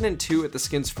 It's 2nd and 2 at the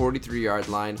Skins' 43-yard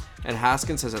line, and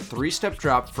Haskins has a 3-step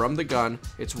drop from the gun.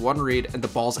 It's one read, and the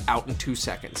ball's out in 2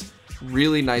 seconds.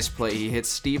 Really nice play. He hits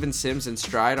Steven Sims in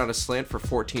stride on a slant for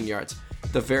 14 yards.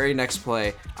 The very next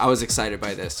play, I was excited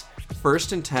by this.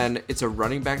 1st and 10, it's a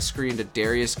running back screen to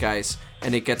Darius Geis,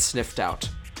 and it gets sniffed out.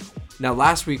 Now,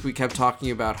 last week we kept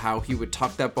talking about how he would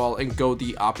tuck that ball and go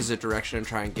the opposite direction and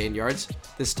try and gain yards.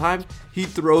 This time, he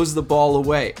throws the ball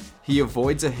away. He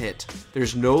avoids a hit.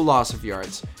 There's no loss of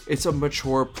yards. It's a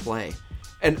mature play.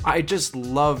 And I just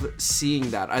love seeing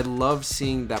that. I love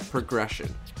seeing that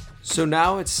progression. So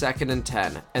now it's 2nd and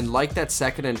 10, and like that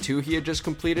 2nd and 2 he had just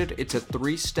completed, it's a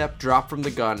 3-step drop from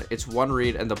the gun, it's one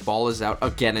read, and the ball is out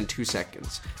again in 2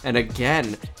 seconds. And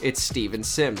again, it's Steven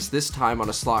Sims, this time on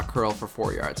a slot curl for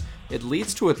 4 yards. It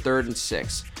leads to a 3rd and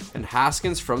 6, and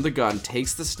Haskins from the gun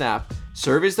takes the snap,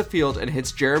 surveys the field, and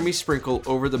hits Jeremy Sprinkle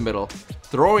over the middle,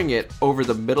 throwing it over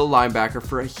the middle linebacker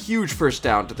for a huge first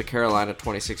down to the Carolina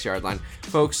 26-yard line.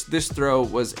 Folks, this throw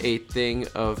was a thing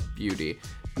of beauty.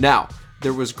 Now,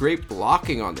 there was great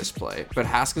blocking on this play, but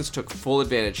Haskins took full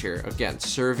advantage here. Again,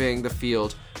 surveying the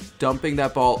field, dumping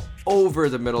that ball over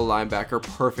the middle linebacker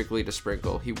perfectly to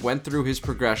Sprinkle. He went through his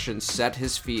progression, set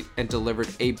his feet, and delivered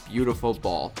a beautiful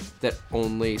ball that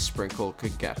only Sprinkle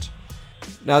could get.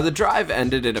 Now, the drive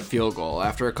ended in a field goal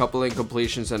after a couple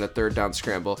incompletions and a 3rd down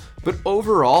scramble, but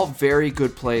overall, very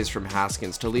good plays from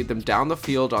Haskins to lead them down the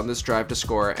field on this drive to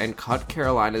score and cut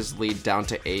Carolina's lead down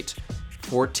to 8,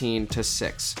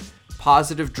 14-6.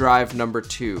 Positive drive number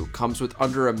 2 comes with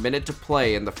under a minute to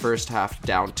play in the first half,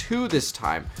 down 2 this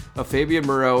time. A Fabian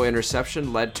Moreau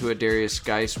interception led to a Darius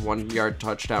Geis 1-yard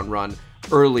touchdown run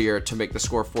earlier to make the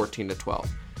score 14-12.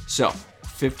 So,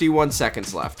 51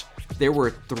 seconds left. There were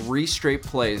 3 straight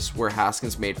plays where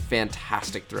Haskins made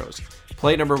fantastic throws.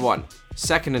 Play number 1,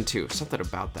 2nd and 2, something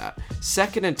about that.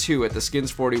 2nd and 2 at the Skins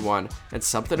 41, and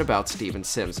something about Steven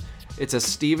Sims. It's a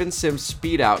Steven Sims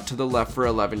speed out to the left for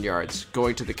 11 yards,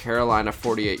 going to the Carolina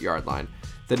 48-yard line.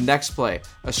 The next play,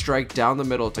 a strike down the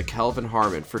middle to Kelvin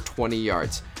Harmon for 20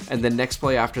 yards. And the next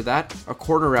play after that, a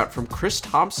corner route from Chris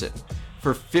Thompson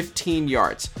for 15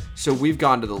 yards. So we've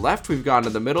gone to the left, we've gone to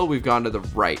the middle, we've gone to the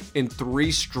right in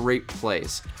 3 straight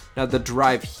plays. Now the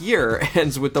drive here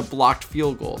ends with a blocked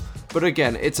field goal. But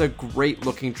again, it's a great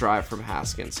looking drive from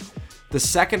Haskins. The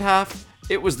second half,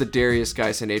 it was the Darius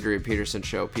Geis and Adrian Peterson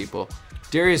show, people.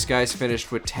 Darius Geis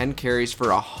finished with 10 carries for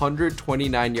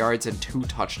 129 yards and 2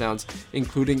 touchdowns,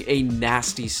 including a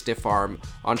nasty stiff arm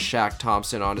on Shaq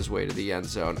Thompson on his way to the end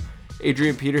zone.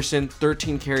 Adrian Peterson,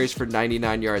 13 carries for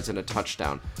 99 yards and a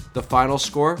touchdown. The final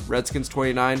score, Redskins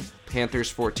 29,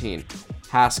 Panthers 14.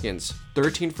 Haskins,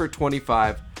 13 for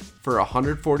 25 for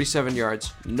 147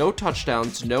 yards, no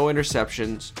touchdowns, no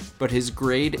interceptions, but his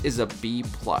grade is a B+.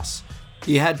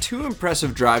 He had 2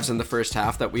 impressive drives in the first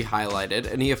half that we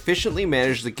highlighted, and he efficiently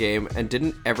managed the game and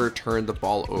didn't ever turn the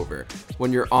ball over.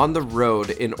 When you're on the road,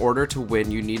 in order to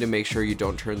win, you need to make sure you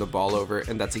don't turn the ball over,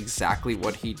 and that's exactly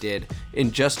what he did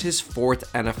in just his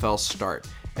 4th NFL start.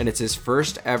 And it's his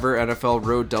first ever NFL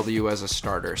road W as a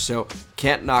starter, so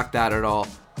can't knock that at all.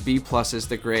 B+ is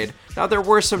the grade. Now, there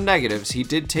were some negatives. He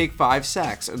did take 5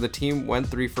 sacks, and the team went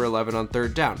 3 for 11 on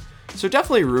 3rd down. So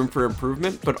definitely room for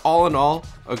improvement, but all in all,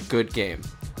 a good game.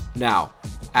 Now,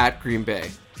 at Green Bay,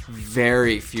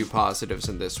 very few positives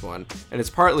in this one, and it's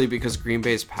partly because Green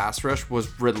Bay's pass rush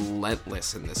was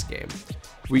relentless in this game.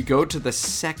 We go to the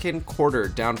second quarter,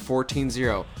 down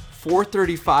 14-0,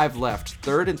 4:35 left,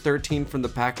 3rd and 13 from the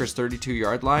Packers'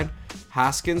 32-yard line.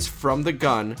 Haskins from the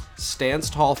gun stands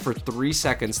tall for 3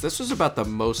 seconds. This was about the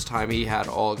most time he had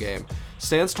all game.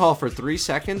 stands tall for 3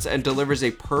 seconds, and delivers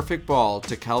a perfect ball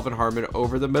to Kelvin Harmon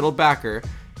over the middle backer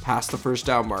past the first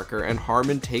down marker, and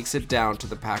Harmon takes it down to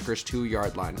the Packers'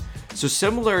 2-yard line. So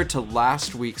similar to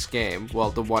last week's game, well,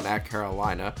 the one at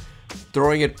Carolina,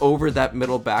 throwing it over that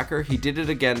middle backer, he did it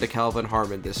again to Kelvin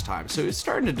Harmon this time. So he's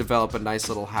starting to develop a nice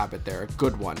little habit there, a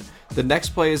good one. The next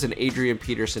play is an Adrian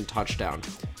Peterson touchdown.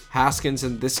 Haskins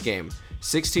in this game,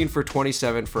 16 for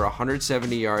 27 for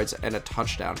 170 yards and a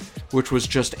touchdown, which was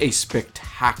just a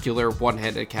spectacular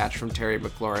one-handed catch from Terry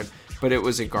McLaurin, but it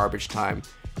was in garbage time.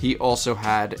 He also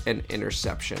had an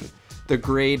interception. The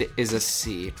grade is a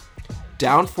C.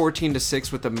 Down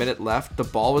 14-6 with a minute left, the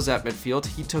ball was at midfield.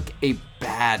 He took a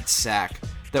bad sack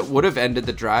that would have ended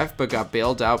the drive, but got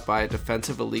bailed out by a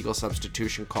defensive illegal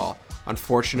substitution call.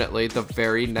 Unfortunately, the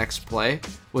very next play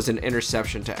was an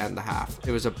interception to end the half.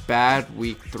 It was a bad,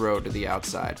 weak throw to the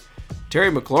outside.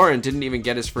 Terry McLaurin didn't even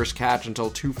get his first catch until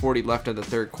 2:40 left in the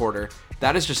third quarter.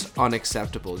 That is just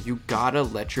unacceptable. You gotta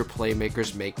let your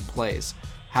playmakers make plays.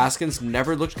 Haskins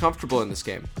never looked comfortable in this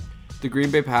game. The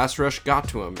Green Bay pass rush got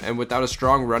to him, and without a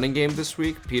strong running game this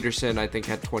week, Peterson, I think,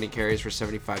 had 20 carries for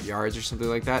 75 yards or something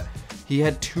like that. He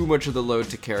had too much of the load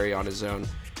to carry on his own.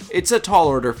 It's a tall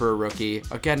order for a rookie.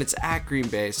 Again, it's at Green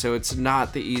Bay, so it's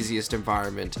not the easiest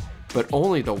environment, but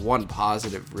only the one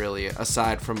positive, really,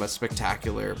 aside from a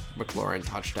spectacular McLaurin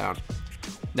touchdown.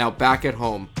 Now back at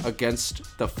home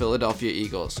against the Philadelphia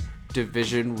Eagles,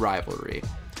 division rivalry.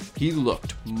 He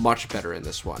looked much better in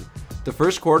this one. The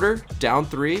first quarter, down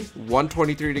 3,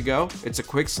 1:23 to go. It's a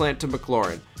quick slant to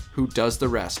McLaurin, who does the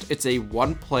rest. It's a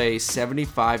one-play,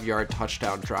 75-yard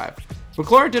touchdown drive.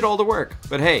 McLaurin did all the work,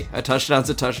 but hey, a touchdown's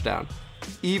a touchdown.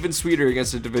 Even sweeter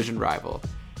against a division rival.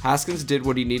 Haskins did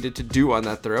what he needed to do on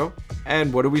that throw,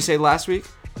 and what did we say last week?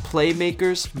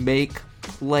 Playmakers make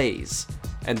plays,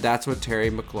 and that's what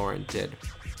Terry McLaurin did.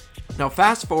 Now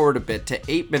fast forward a bit to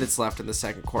 8 minutes left in the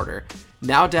second quarter,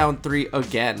 now down 3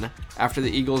 again after the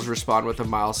Eagles respond with a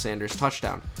Miles Sanders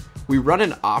touchdown. We run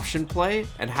an option play,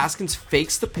 and Haskins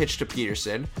fakes the pitch to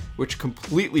Peterson, which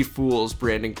completely fools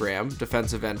Brandon Graham,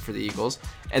 defensive end for the Eagles,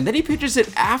 and then he pitches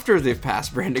it after they've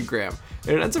passed Brandon Graham,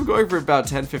 and it ends up going for about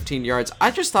 10-15 yards.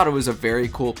 I just thought it was a very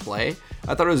cool play.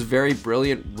 I thought it was very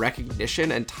brilliant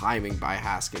recognition and timing by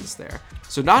Haskins there.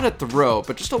 So not a throw,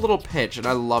 but just a little pitch, and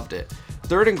I loved it.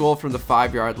 3rd and goal from the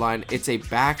 5-yard line. It's a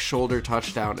back shoulder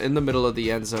touchdown in the middle of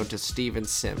the end zone to Steven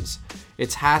Sims.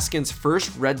 It's Haskins'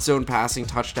 first red zone passing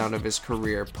touchdown of his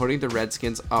career, putting the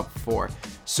Redskins up 4.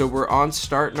 So we're on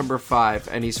start number 5,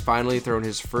 and he's finally thrown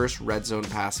his first red zone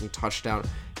passing touchdown.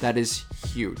 That is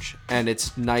huge, and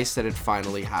it's nice that it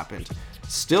finally happened.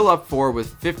 Still up 4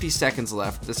 with 50 seconds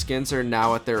left, the Skins are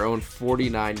now at their own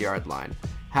 49-yard line.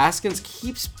 Haskins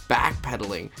keeps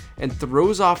backpedaling and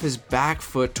throws off his back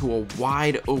foot to a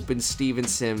wide open Steven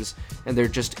Sims, and there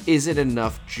just isn't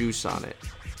enough juice on it.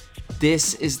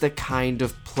 This is the kind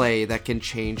of play that can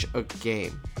change a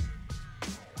game.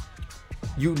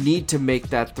 You need to make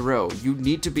that throw. You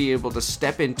need to be able to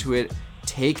step into it,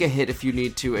 take a hit if you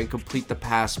need to, and complete the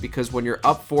pass, because when you're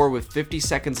up 4 with 50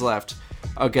 seconds left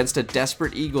against a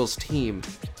desperate Eagles team,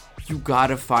 you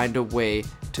gotta find a way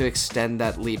to extend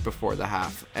that lead before the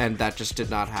half, and that just did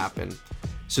not happen.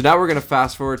 So now we're gonna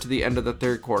fast forward to the end of the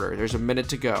third quarter. There's a minute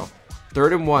to go.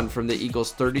 3rd and 1 from the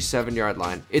Eagles' 37-yard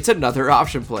line. It's another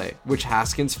option play, which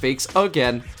Haskins fakes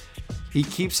again. He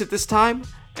keeps it this time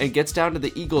and gets down to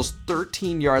the Eagles'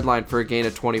 13-yard line for a gain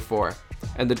of 24.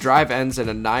 And the drive ends in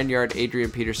a 9-yard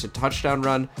Adrian Peterson touchdown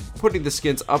run, putting the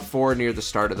Skins up 4 near the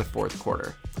start of the fourth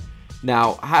quarter.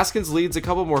 Now, Haskins leads a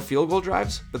couple more field goal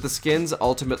drives, but the Skins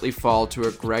ultimately fall to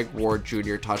a Greg Ward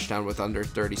Jr. touchdown with under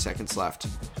 30 seconds left.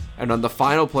 And on the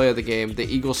final play of the game,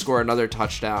 the Eagles score another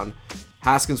touchdown.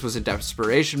 Haskins was in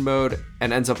desperation mode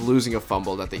and ends up losing a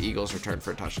fumble that the Eagles returned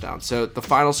for a touchdown. So the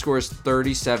final score is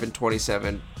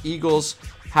 37-27. Eagles,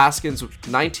 Haskins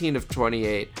 19 of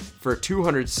 28 for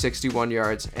 261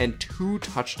 yards and 2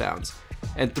 touchdowns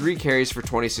and 3 carries for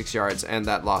 26 yards and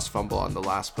that lost fumble on the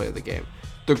last play of the game.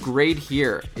 The grade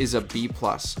here is a B+.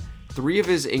 3 of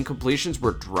his incompletions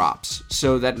were drops,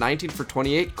 so that 19 for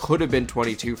 28 could have been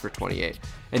 22 for 28.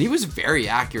 And he was very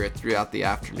accurate throughout the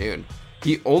afternoon.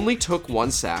 He only took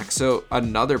 1 sack, so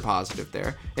another positive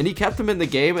there. And he kept them in the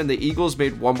game, and the Eagles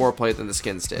made 1 more play than the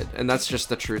Skins did. And that's just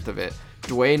the truth of it.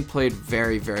 Dwayne played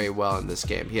very, very well in this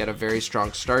game. He had a very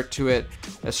strong start to it,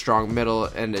 a strong middle,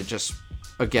 and it just,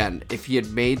 again, if he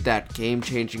had made that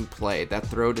game-changing play, that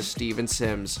throw to Steven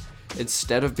Sims,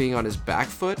 instead of being on his back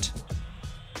foot,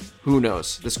 who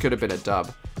knows? This could have been a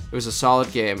dub. It was a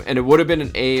solid game, and it would have been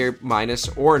an A-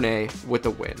 or an A with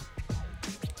a win.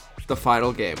 The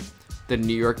final game. The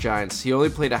New York Giants. He only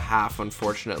played a half,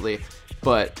 unfortunately.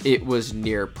 but it was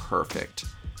near perfect.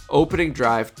 Opening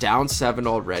drive, down 7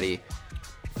 already.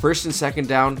 First and second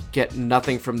down, get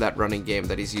nothing from that running game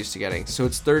that he's used to getting. So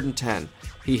it's 3rd and 10.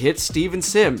 He hits Steven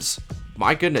Sims.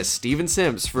 My goodness, Steven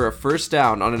Sims for a first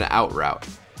down on an out route.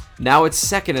 Now it's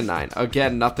 2nd and 9.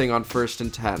 Again, nothing on 1st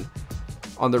and 10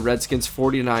 on the Redskins'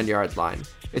 49-yard line.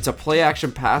 It's a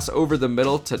play-action pass over the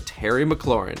middle to Terry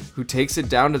McLaurin, who takes it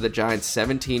down to the Giants'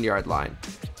 17-yard line.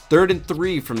 3rd and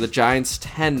 3 from the Giants'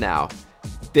 10 now.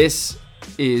 This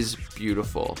is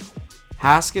beautiful.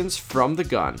 Haskins from the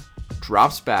gun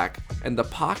drops back, and the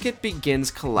pocket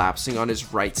begins collapsing on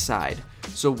his right side.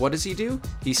 So what does he do?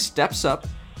 He steps up,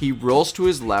 he rolls to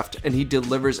his left, and he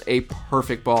delivers a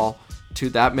perfect ball to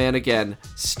that man again,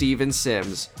 Steven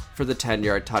Sims, for the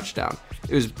 10-yard touchdown.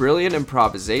 It was brilliant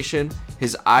improvisation.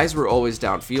 His eyes were always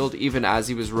downfield, even as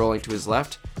he was rolling to his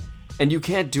left. And you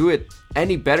can't do it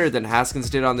any better than Haskins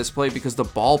did on this play because the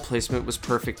ball placement was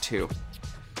perfect too.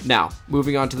 Now,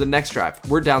 moving on to the next drive.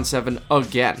 We're down 7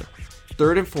 again.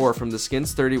 3rd and 4 from the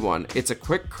Skins 31. It's a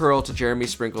quick curl to Jeremy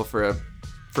Sprinkle for a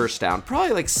first down.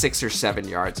 Probably like 6 or 7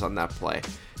 yards on that play.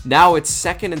 Now it's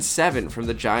 2nd and 7 from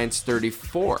the Giants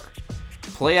 34.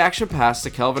 Play action pass to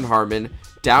Kelvin Harmon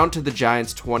down to the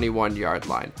Giants 21-yard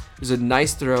line. It was a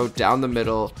nice throw down the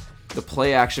middle. The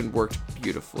play action worked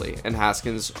beautifully, and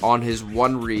Haskins, on his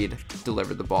one read,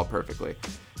 delivered the ball perfectly.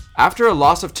 After a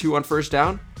loss of 2 on first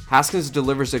down, Haskins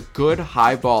delivers a good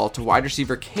high ball to wide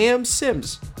receiver Cam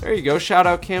Sims. There you go, shout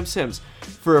out Cam Sims,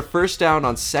 for a first down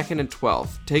on 2nd and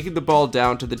 12, taking the ball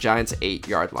down to the Giants'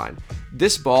 8-yard line.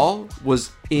 This ball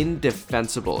was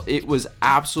indefensible. It was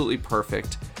absolutely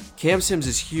perfect. Cam Sims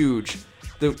is huge.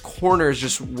 The corner is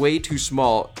just way too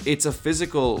small. It's a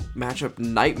physical matchup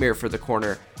nightmare for the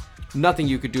corner. Nothing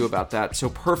you could do about that, so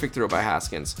perfect throw by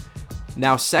Haskins.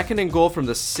 Now 2nd and goal from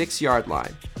the 6-yard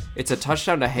line. It's a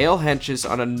touchdown to Hale Henches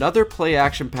on another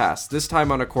play-action pass, this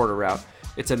time on a quarter route.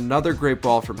 It's another great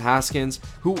ball from Haskins,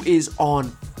 who is on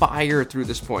fire through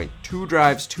this point. 2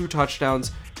 drives, 2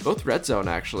 touchdowns, both red zone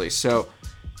actually, so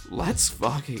let's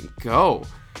fucking go.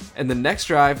 And the next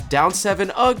drive, down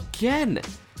 7 again.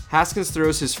 Haskins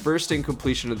throws his first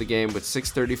incompletion of the game with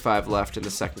 6:35 left in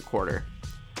the second quarter.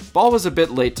 Ball was a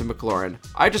bit late to McLaurin.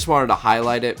 I just wanted to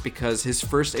highlight it because his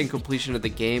first incompletion of the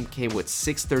game came with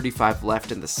 6:35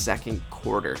 left in the second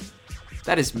quarter.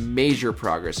 That is major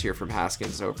progress here from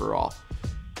Haskins overall.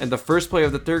 And the first play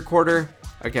of the third quarter,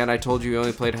 again, I told you he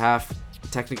only played half. He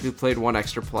technically played 1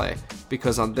 extra play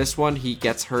because on this one, he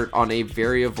gets hurt on a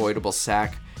very avoidable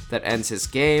sack that ends his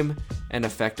game and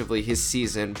effectively his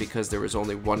season because there was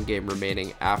only 1 game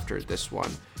remaining after this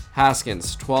one.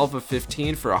 Haskins, 12 of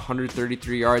 15 for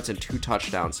 133 yards and 2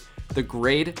 touchdowns. The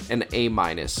grade, an A-.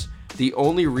 The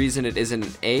only reason it isn't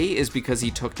an A is because he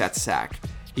took that sack.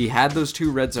 He had those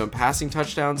 2 red zone passing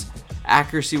touchdowns.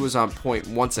 Accuracy was on point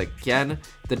once again.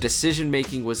 The decision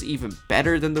making was even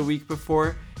better than the week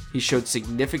before. He showed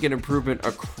significant improvement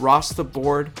across the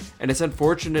board, and it's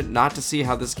unfortunate not to see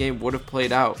how this game would have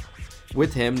played out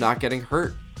with him not getting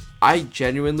hurt. I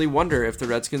genuinely wonder if the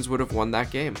Redskins would have won that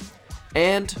game.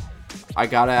 And I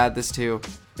gotta add this too,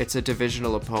 it's a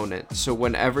divisional opponent. So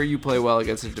whenever you play well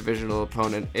against a divisional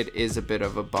opponent, it is a bit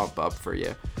of a bump up for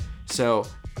you. So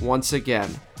once again,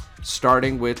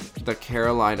 starting with the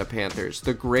Carolina Panthers,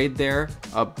 the grade there,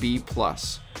 a B+.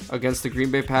 Against the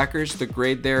Green Bay Packers, the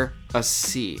grade there, a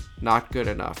C. Not good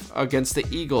enough. Against the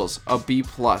Eagles, a B+,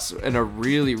 and a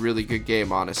really, really good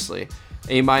game, honestly.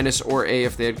 A- or A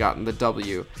if they had gotten the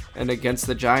W. And against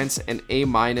the Giants, an A-.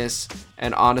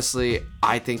 And honestly,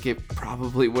 I think it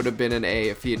probably would have been an A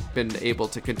if he had been able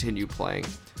to continue playing.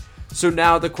 So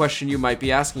now the question you might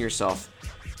be asking yourself,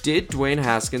 did Dwayne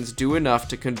Haskins do enough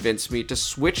to convince me to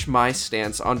switch my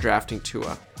stance on drafting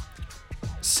Tua?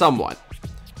 Somewhat.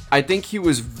 I think he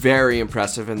was very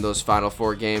impressive in those final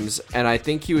 4 games, and I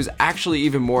think he was actually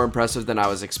even more impressive than I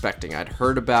was expecting. I'd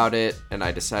heard about it, and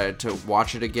I decided to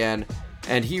watch it again,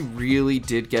 and he really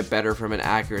did get better from an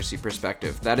accuracy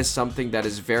perspective. That is something that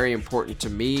is very important to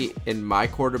me in my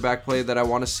quarterback play that I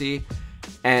want to see,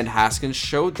 and Haskins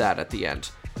showed that at the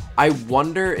end. I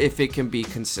wonder if it can be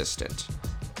consistent.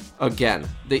 Again,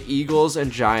 the Eagles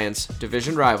and Giants,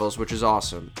 division rivals, which is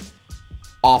awesome,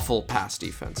 awful pass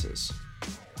defenses.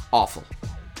 Awful.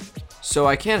 So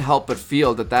I can't help but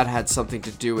feel that that had something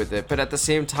to do with it, but at the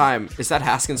same time, is that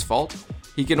Haskins' fault?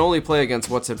 He can only play against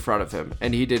what's in front of him,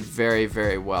 and he did very,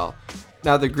 very well.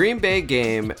 Now, the Green Bay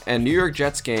game and New York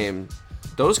Jets game,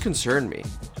 those concern me,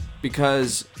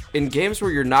 because in games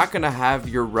where you're not going to have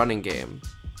your running game,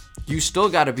 you still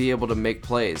got to be able to make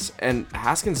plays, and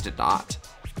Haskins did not.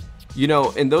 You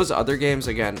know, in those other games,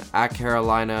 again, at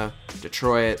Carolina,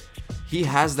 Detroit, He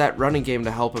has that running game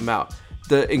to help him out.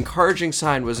 The encouraging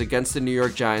sign was against the New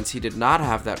York Giants. He did not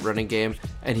have that running game,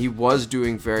 and he was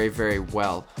doing very, very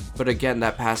well. But again,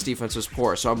 that pass defense was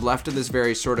poor. So I'm left in this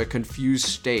very sort of confused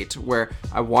state where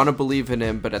I want to believe in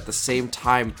him, but at the same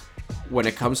time, when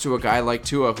it comes to a guy like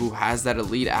Tua who has that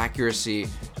elite accuracy,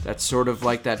 that's sort of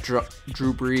like that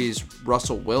Drew Brees,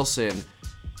 Russell Wilson,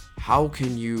 how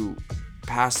can you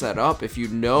pass that up if you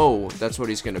know that's what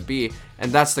he's going to be?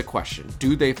 And that's the question.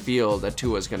 Do they feel that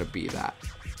Tua is going to be that?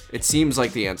 It seems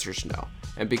like the answer is no.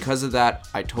 And because of that,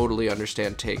 I totally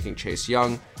understand taking Chase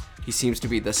Young. He seems to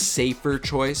be the safer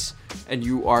choice, and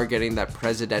you are getting that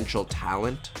presidential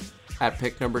talent at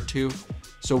pick number 2.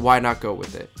 So why not go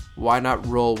with it? Why not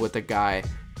roll with a guy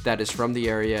that is from the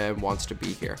area and wants to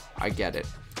be here? I get it.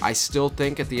 I still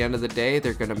think at the end of the day,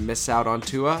 they're going to miss out on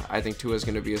Tua. I think Tua is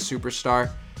going to be a superstar.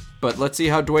 But let's see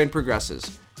how Dwayne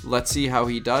progresses. Let's see how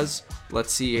he does.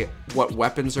 Let's see what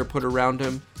weapons are put around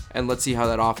him. And let's see how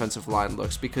that offensive line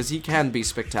looks, because he can be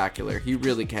spectacular. He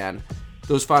really can.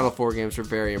 Those final 4 games were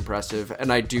very impressive,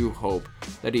 and I do hope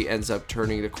that he ends up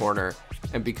turning the corner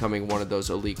and becoming one of those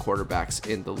elite quarterbacks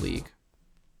in the league.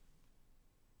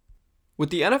 With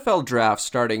the NFL draft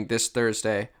starting this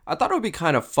Thursday, I thought it would be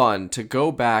kind of fun to go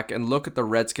back and look at the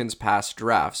Redskins' past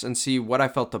drafts and see what I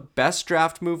felt the best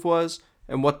draft move was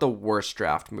and what the worst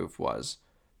draft move was.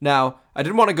 Now, I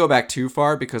didn't want to go back too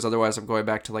far because otherwise I'm going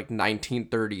back to like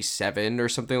 1937 or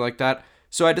something like that.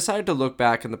 So I decided to look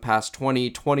back in the past 20,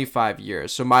 25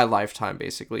 years, so my lifetime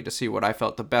basically, to see what I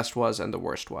felt the best was and the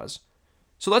worst was.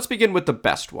 So let's begin with the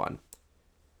best one.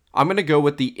 I'm going to go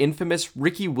with the infamous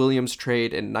Ricky Williams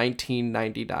trade in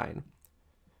 1999.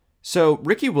 So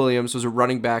Ricky Williams was a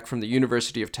running back from the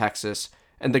University of Texas,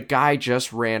 and the guy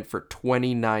just ran for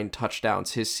 29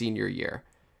 touchdowns his senior year.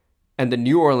 And the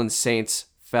New Orleans Saints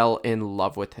fell in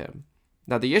love with him.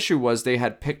 Now, the issue was they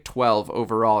had pick 12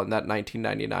 overall in that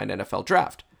 1999 NFL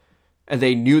draft, and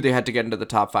they knew they had to get into the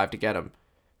top 5 to get him.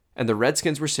 And the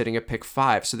Redskins were sitting at pick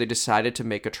 5, so they decided to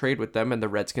make a trade with them, and the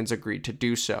Redskins agreed to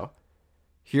do so.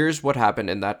 Here's what happened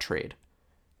in that trade.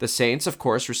 The Saints, of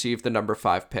course, received the number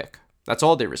 5 pick. That's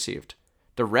all they received.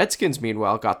 The Redskins,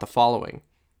 meanwhile, got the following.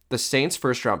 The Saints'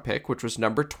 first-round pick, which was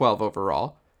number 12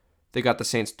 overall. They got the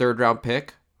Saints' third-round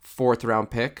pick,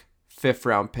 fourth-round pick,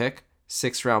 fifth-round pick,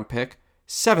 sixth-round pick,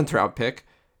 seventh-round pick,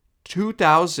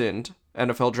 2000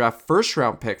 NFL Draft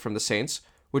first-round pick from the Saints,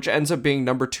 which ends up being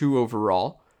number 2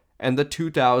 overall, and the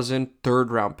 2000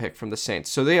 third-round pick from the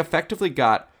Saints. So they effectively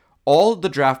got all the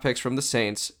draft picks from the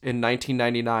Saints in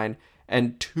 1999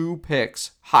 and 2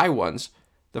 picks, high ones,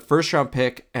 the first-round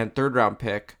pick and third-round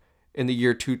pick in the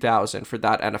year 2000 for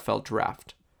that NFL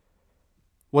Draft.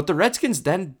 What the Redskins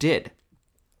then did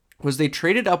was they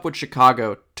traded up with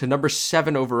Chicago to number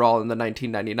 7 overall in the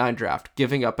 1999 draft,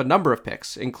 giving up a number of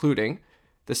picks, including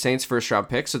the Saints' first-round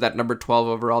pick, so that number 12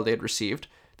 overall they had received,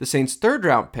 the Saints'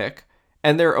 third-round pick,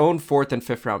 and their own fourth and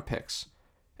fifth-round picks.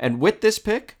 And with this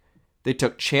pick, they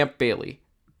took Champ Bailey,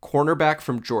 cornerback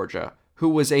from Georgia, who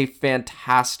was a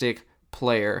fantastic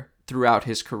player throughout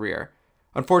his career.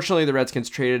 Unfortunately, the Redskins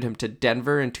traded him to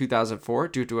Denver in 2004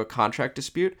 due to a contract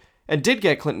dispute, and did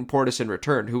get Clinton Portis in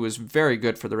return, who was very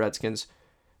good for the Redskins,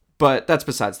 but that's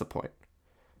besides the point.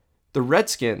 The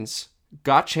Redskins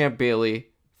got Champ Bailey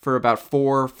for about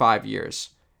 4 or 5 years,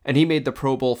 and he made the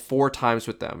Pro Bowl 4 times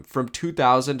with them, from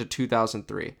 2000 to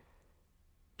 2003.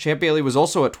 Champ Bailey was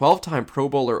also a 12-time Pro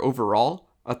Bowler overall,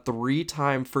 a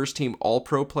 3-time first-team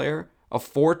All-Pro player, a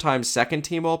 4-time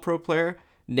second-team All-Pro player,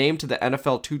 named to the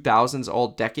NFL 2000's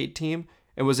All-Decade team,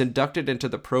 and was inducted into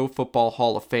the Pro Football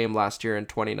Hall of Fame last year in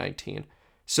 2019.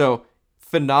 So,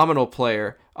 phenomenal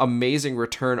player, amazing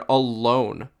return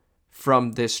alone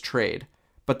from this trade.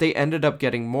 But they ended up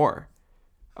getting more.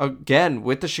 Again,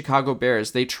 with the Chicago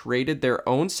Bears, they traded their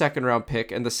own second-round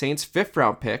pick and the Saints'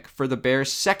 fifth-round pick for the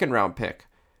Bears' second-round pick,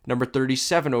 number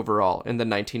 37 overall in the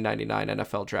 1999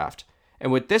 NFL Draft.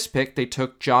 And with this pick, they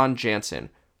took John Jansen,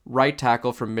 right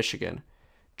tackle from Michigan.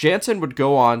 Jansen would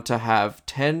go on to have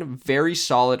 10 very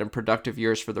solid and productive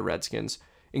years for the Redskins,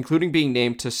 including being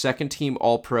named to second-team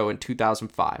All-Pro in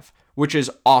 2005, which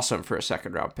is awesome for a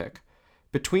second-round pick.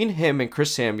 Between him and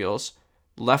Chris Samuels,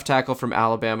 left tackle from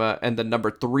Alabama, and the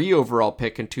number 3 overall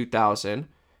pick in 2000,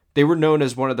 they were known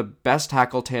as one of the best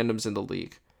tackle tandems in the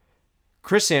league.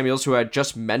 Chris Samuels, who I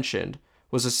just mentioned,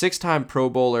 was a 6-time Pro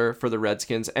Bowler for the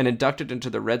Redskins and inducted into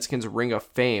the Redskins Ring of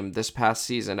Fame this past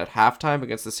season at halftime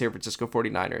against the San Francisco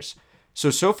 49ers.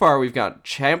 So far we've got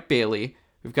Champ Bailey,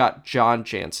 we've got John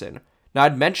Jansen. Now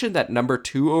I'd mentioned that number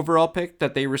 2 overall pick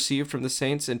that they received from the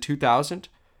Saints in 2000.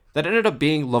 That ended up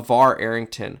being LeVar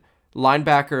Arrington,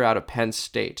 linebacker out of Penn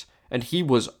State, and he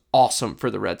was awesome for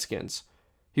the Redskins.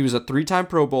 He was a 3-time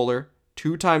Pro Bowler,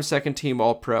 2-time second-team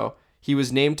All-Pro. He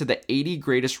was named to the 80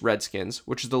 Greatest Redskins,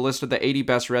 which is the list of the 80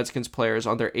 best Redskins players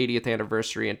on their 80th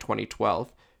anniversary in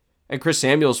 2012. And Chris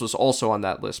Samuels was also on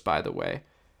that list, by the way.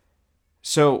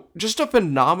 So just a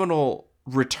phenomenal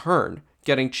return,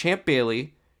 getting Champ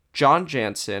Bailey, John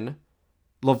Jansen,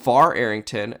 LeVar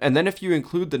Arrington, and then if you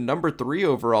include the number 3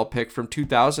 overall pick from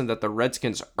 2000 that the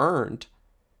Redskins earned,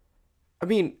 I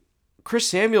mean, Chris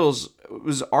Samuels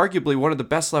was arguably one of the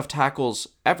best left tackles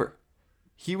ever.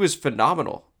 He was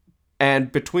phenomenal.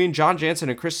 And between John Jansen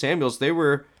and Chris Samuels, they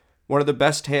were one of the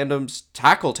best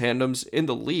tackle tandems in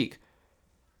the league.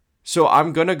 So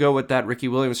I'm going to go with that Ricky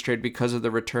Williams trade because of the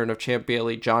return of Champ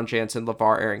Bailey, John Jansen,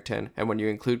 LeVar Arrington, and when you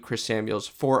include Chris Samuels,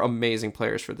 4 amazing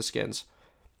players for the Skins.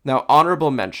 Now,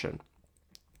 honorable mention,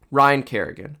 Ryan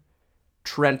Kerrigan,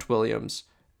 Trent Williams,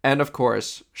 and of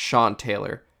course, Sean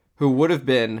Taylor, who would have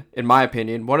been, in my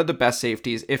opinion, one of the best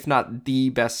safeties, if not the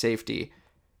best safety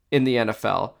in the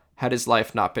NFL, had his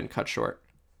life not been cut short.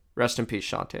 Rest in peace,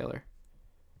 Sean Taylor.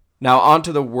 Now, on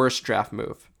to the worst draft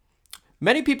move.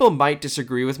 Many people might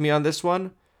disagree with me on this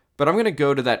one, but I'm going to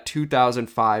go to that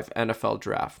 2005 NFL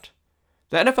draft.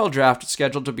 The NFL draft is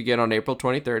scheduled to begin on April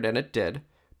 23rd, and it did.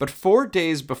 But 4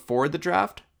 days before the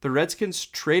draft, the Redskins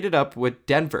traded up with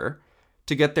Denver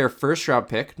to get their first-round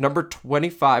pick, number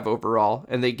 25 overall,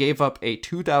 and they gave up a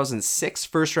 2006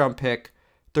 first-round pick,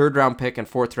 third-round pick, and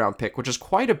fourth-round pick, which is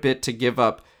quite a bit to give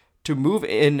up to move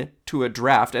into a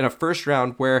draft and a first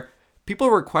round where people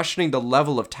were questioning the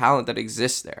level of talent that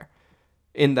exists there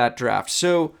in that draft.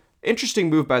 So, interesting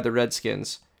move by the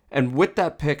Redskins. And with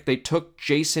that pick, they took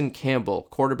Jason Campbell,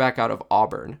 quarterback out of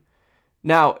Auburn.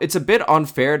 Now, it's a bit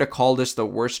unfair to call this the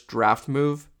worst draft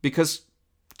move because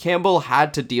Campbell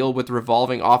had to deal with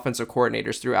revolving offensive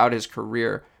coordinators throughout his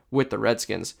career with the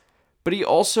Redskins. But he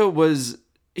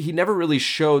never really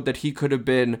showed that he could have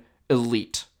been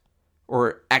elite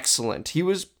or excellent. He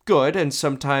was good and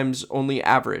sometimes only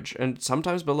average and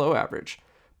sometimes below average.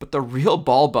 But the real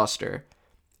ball buster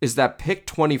is that pick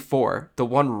 24, the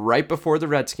one right before the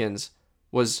Redskins,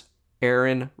 was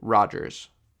Aaron Rodgers,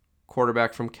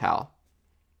 quarterback from Cal.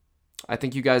 I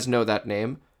think you guys know that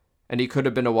name, and he could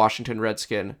have been a Washington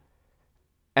Redskin,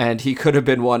 and he could have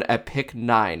been one at pick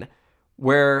 9,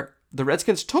 where the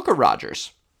Redskins took a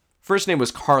Rodgers. First name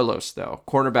was Carlos, though,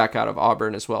 cornerback out of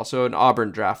Auburn as well, so an Auburn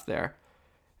draft there.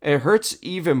 It hurts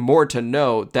even more to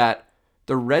know that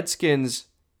the Redskins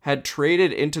had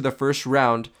traded into the first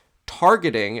round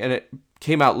targeting, and it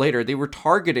came out later, they were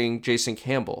targeting Jason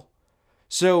Campbell.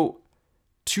 So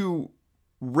to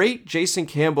rate Jason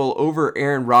Campbell over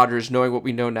Aaron Rodgers, knowing what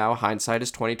we know now, hindsight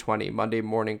is 2020, Monday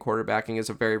morning quarterbacking is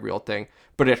a very real thing,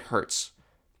 but it hurts.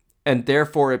 And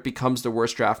therefore it becomes the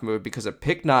worst draft move because at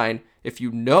pick 9, if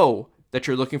you know that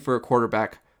you're looking for a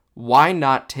quarterback, why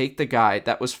not take the guy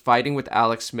that was fighting with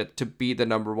Alex Smith to be the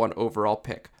number 1 overall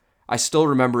pick? I still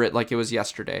remember it like it was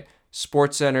yesterday.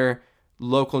 SportsCenter,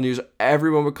 local news,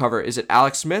 everyone would cover, is it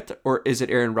Alex Smith or is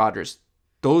it Aaron Rodgers?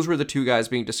 Those were the 2 guys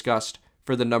being discussed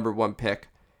for the number 1 pick.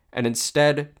 And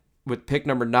instead, with pick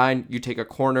number 9, you take a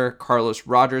corner, Carlos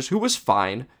Rodgers, who was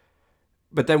fine.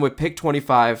 But then with pick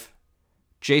 25,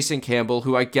 Jason Campbell,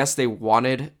 who I guess they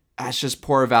wanted, that's just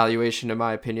poor evaluation in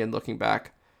my opinion looking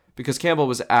back. Because Campbell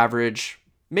was average,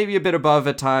 maybe a bit above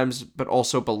at times, but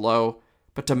also below.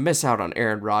 But to miss out on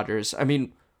Aaron Rodgers, I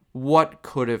mean, what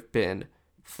could have been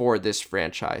for this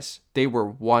franchise? They were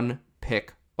 1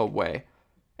 pick away.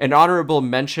 An honorable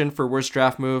mention for worst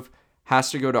draft move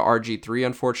has to go to RG3,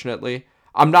 unfortunately.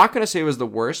 I'm not going to say it was the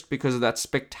worst because of that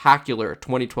spectacular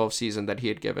 2012 season that he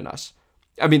had given us.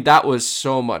 I mean, that was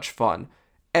so much fun.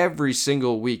 Every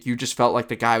single week, you just felt like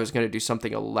the guy was going to do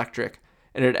something electric.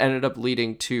 And it ended up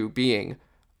leading to being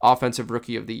Offensive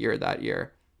Rookie of the Year that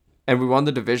year. And we won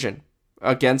the division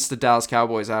against the Dallas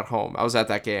Cowboys at home. I was at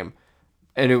that game.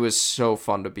 And it was so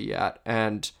fun to be at.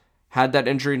 And had that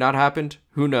injury not happened,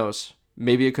 who knows?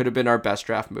 Maybe it could have been our best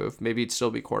draft move. Maybe it'd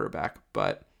still be quarterback.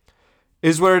 But it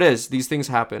is what it is. These things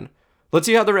happen. Let's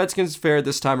see how the Redskins fare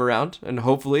this time around. And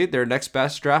hopefully their next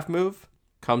best draft move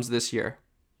comes this year.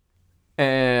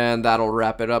 And that'll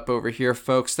wrap it up over here,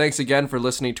 folks. Thanks again for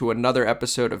listening to another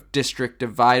episode of District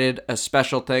Divided. A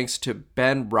special thanks to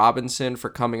Ben Robinson for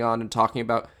coming on and talking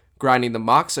about Grinding the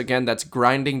Mocks. Again, that's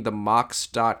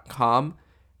grindingthemocks.com.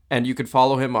 And you can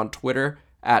follow him on Twitter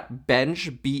at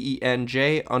Benj,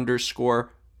 BENJ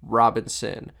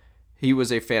 _Robinson. He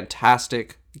was a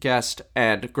fantastic guest,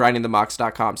 and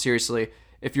grindingthemocks.com. Seriously,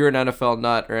 if you're an NFL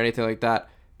nut or anything like that,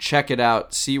 check it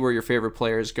out. See where your favorite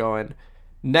player is going.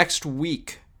 Next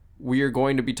week, we are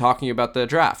going to be talking about the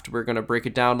draft. We're going to break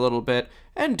it down a little bit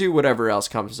and do whatever else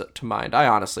comes to mind. I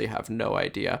honestly have no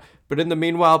idea. But in the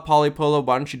meanwhile, Polypolo,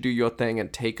 why don't you do your thing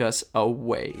and take us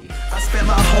away? I spent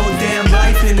my whole damn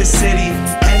life in the city.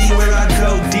 Anywhere I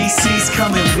go, DC's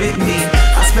coming with me.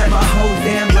 I spent my whole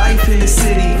damn life in the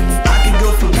city. I can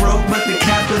go for broke, but the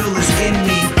capital is in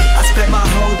me. I spent my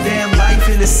whole damn life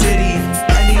in the city.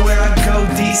 Anywhere I go,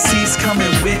 DC's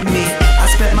coming with me.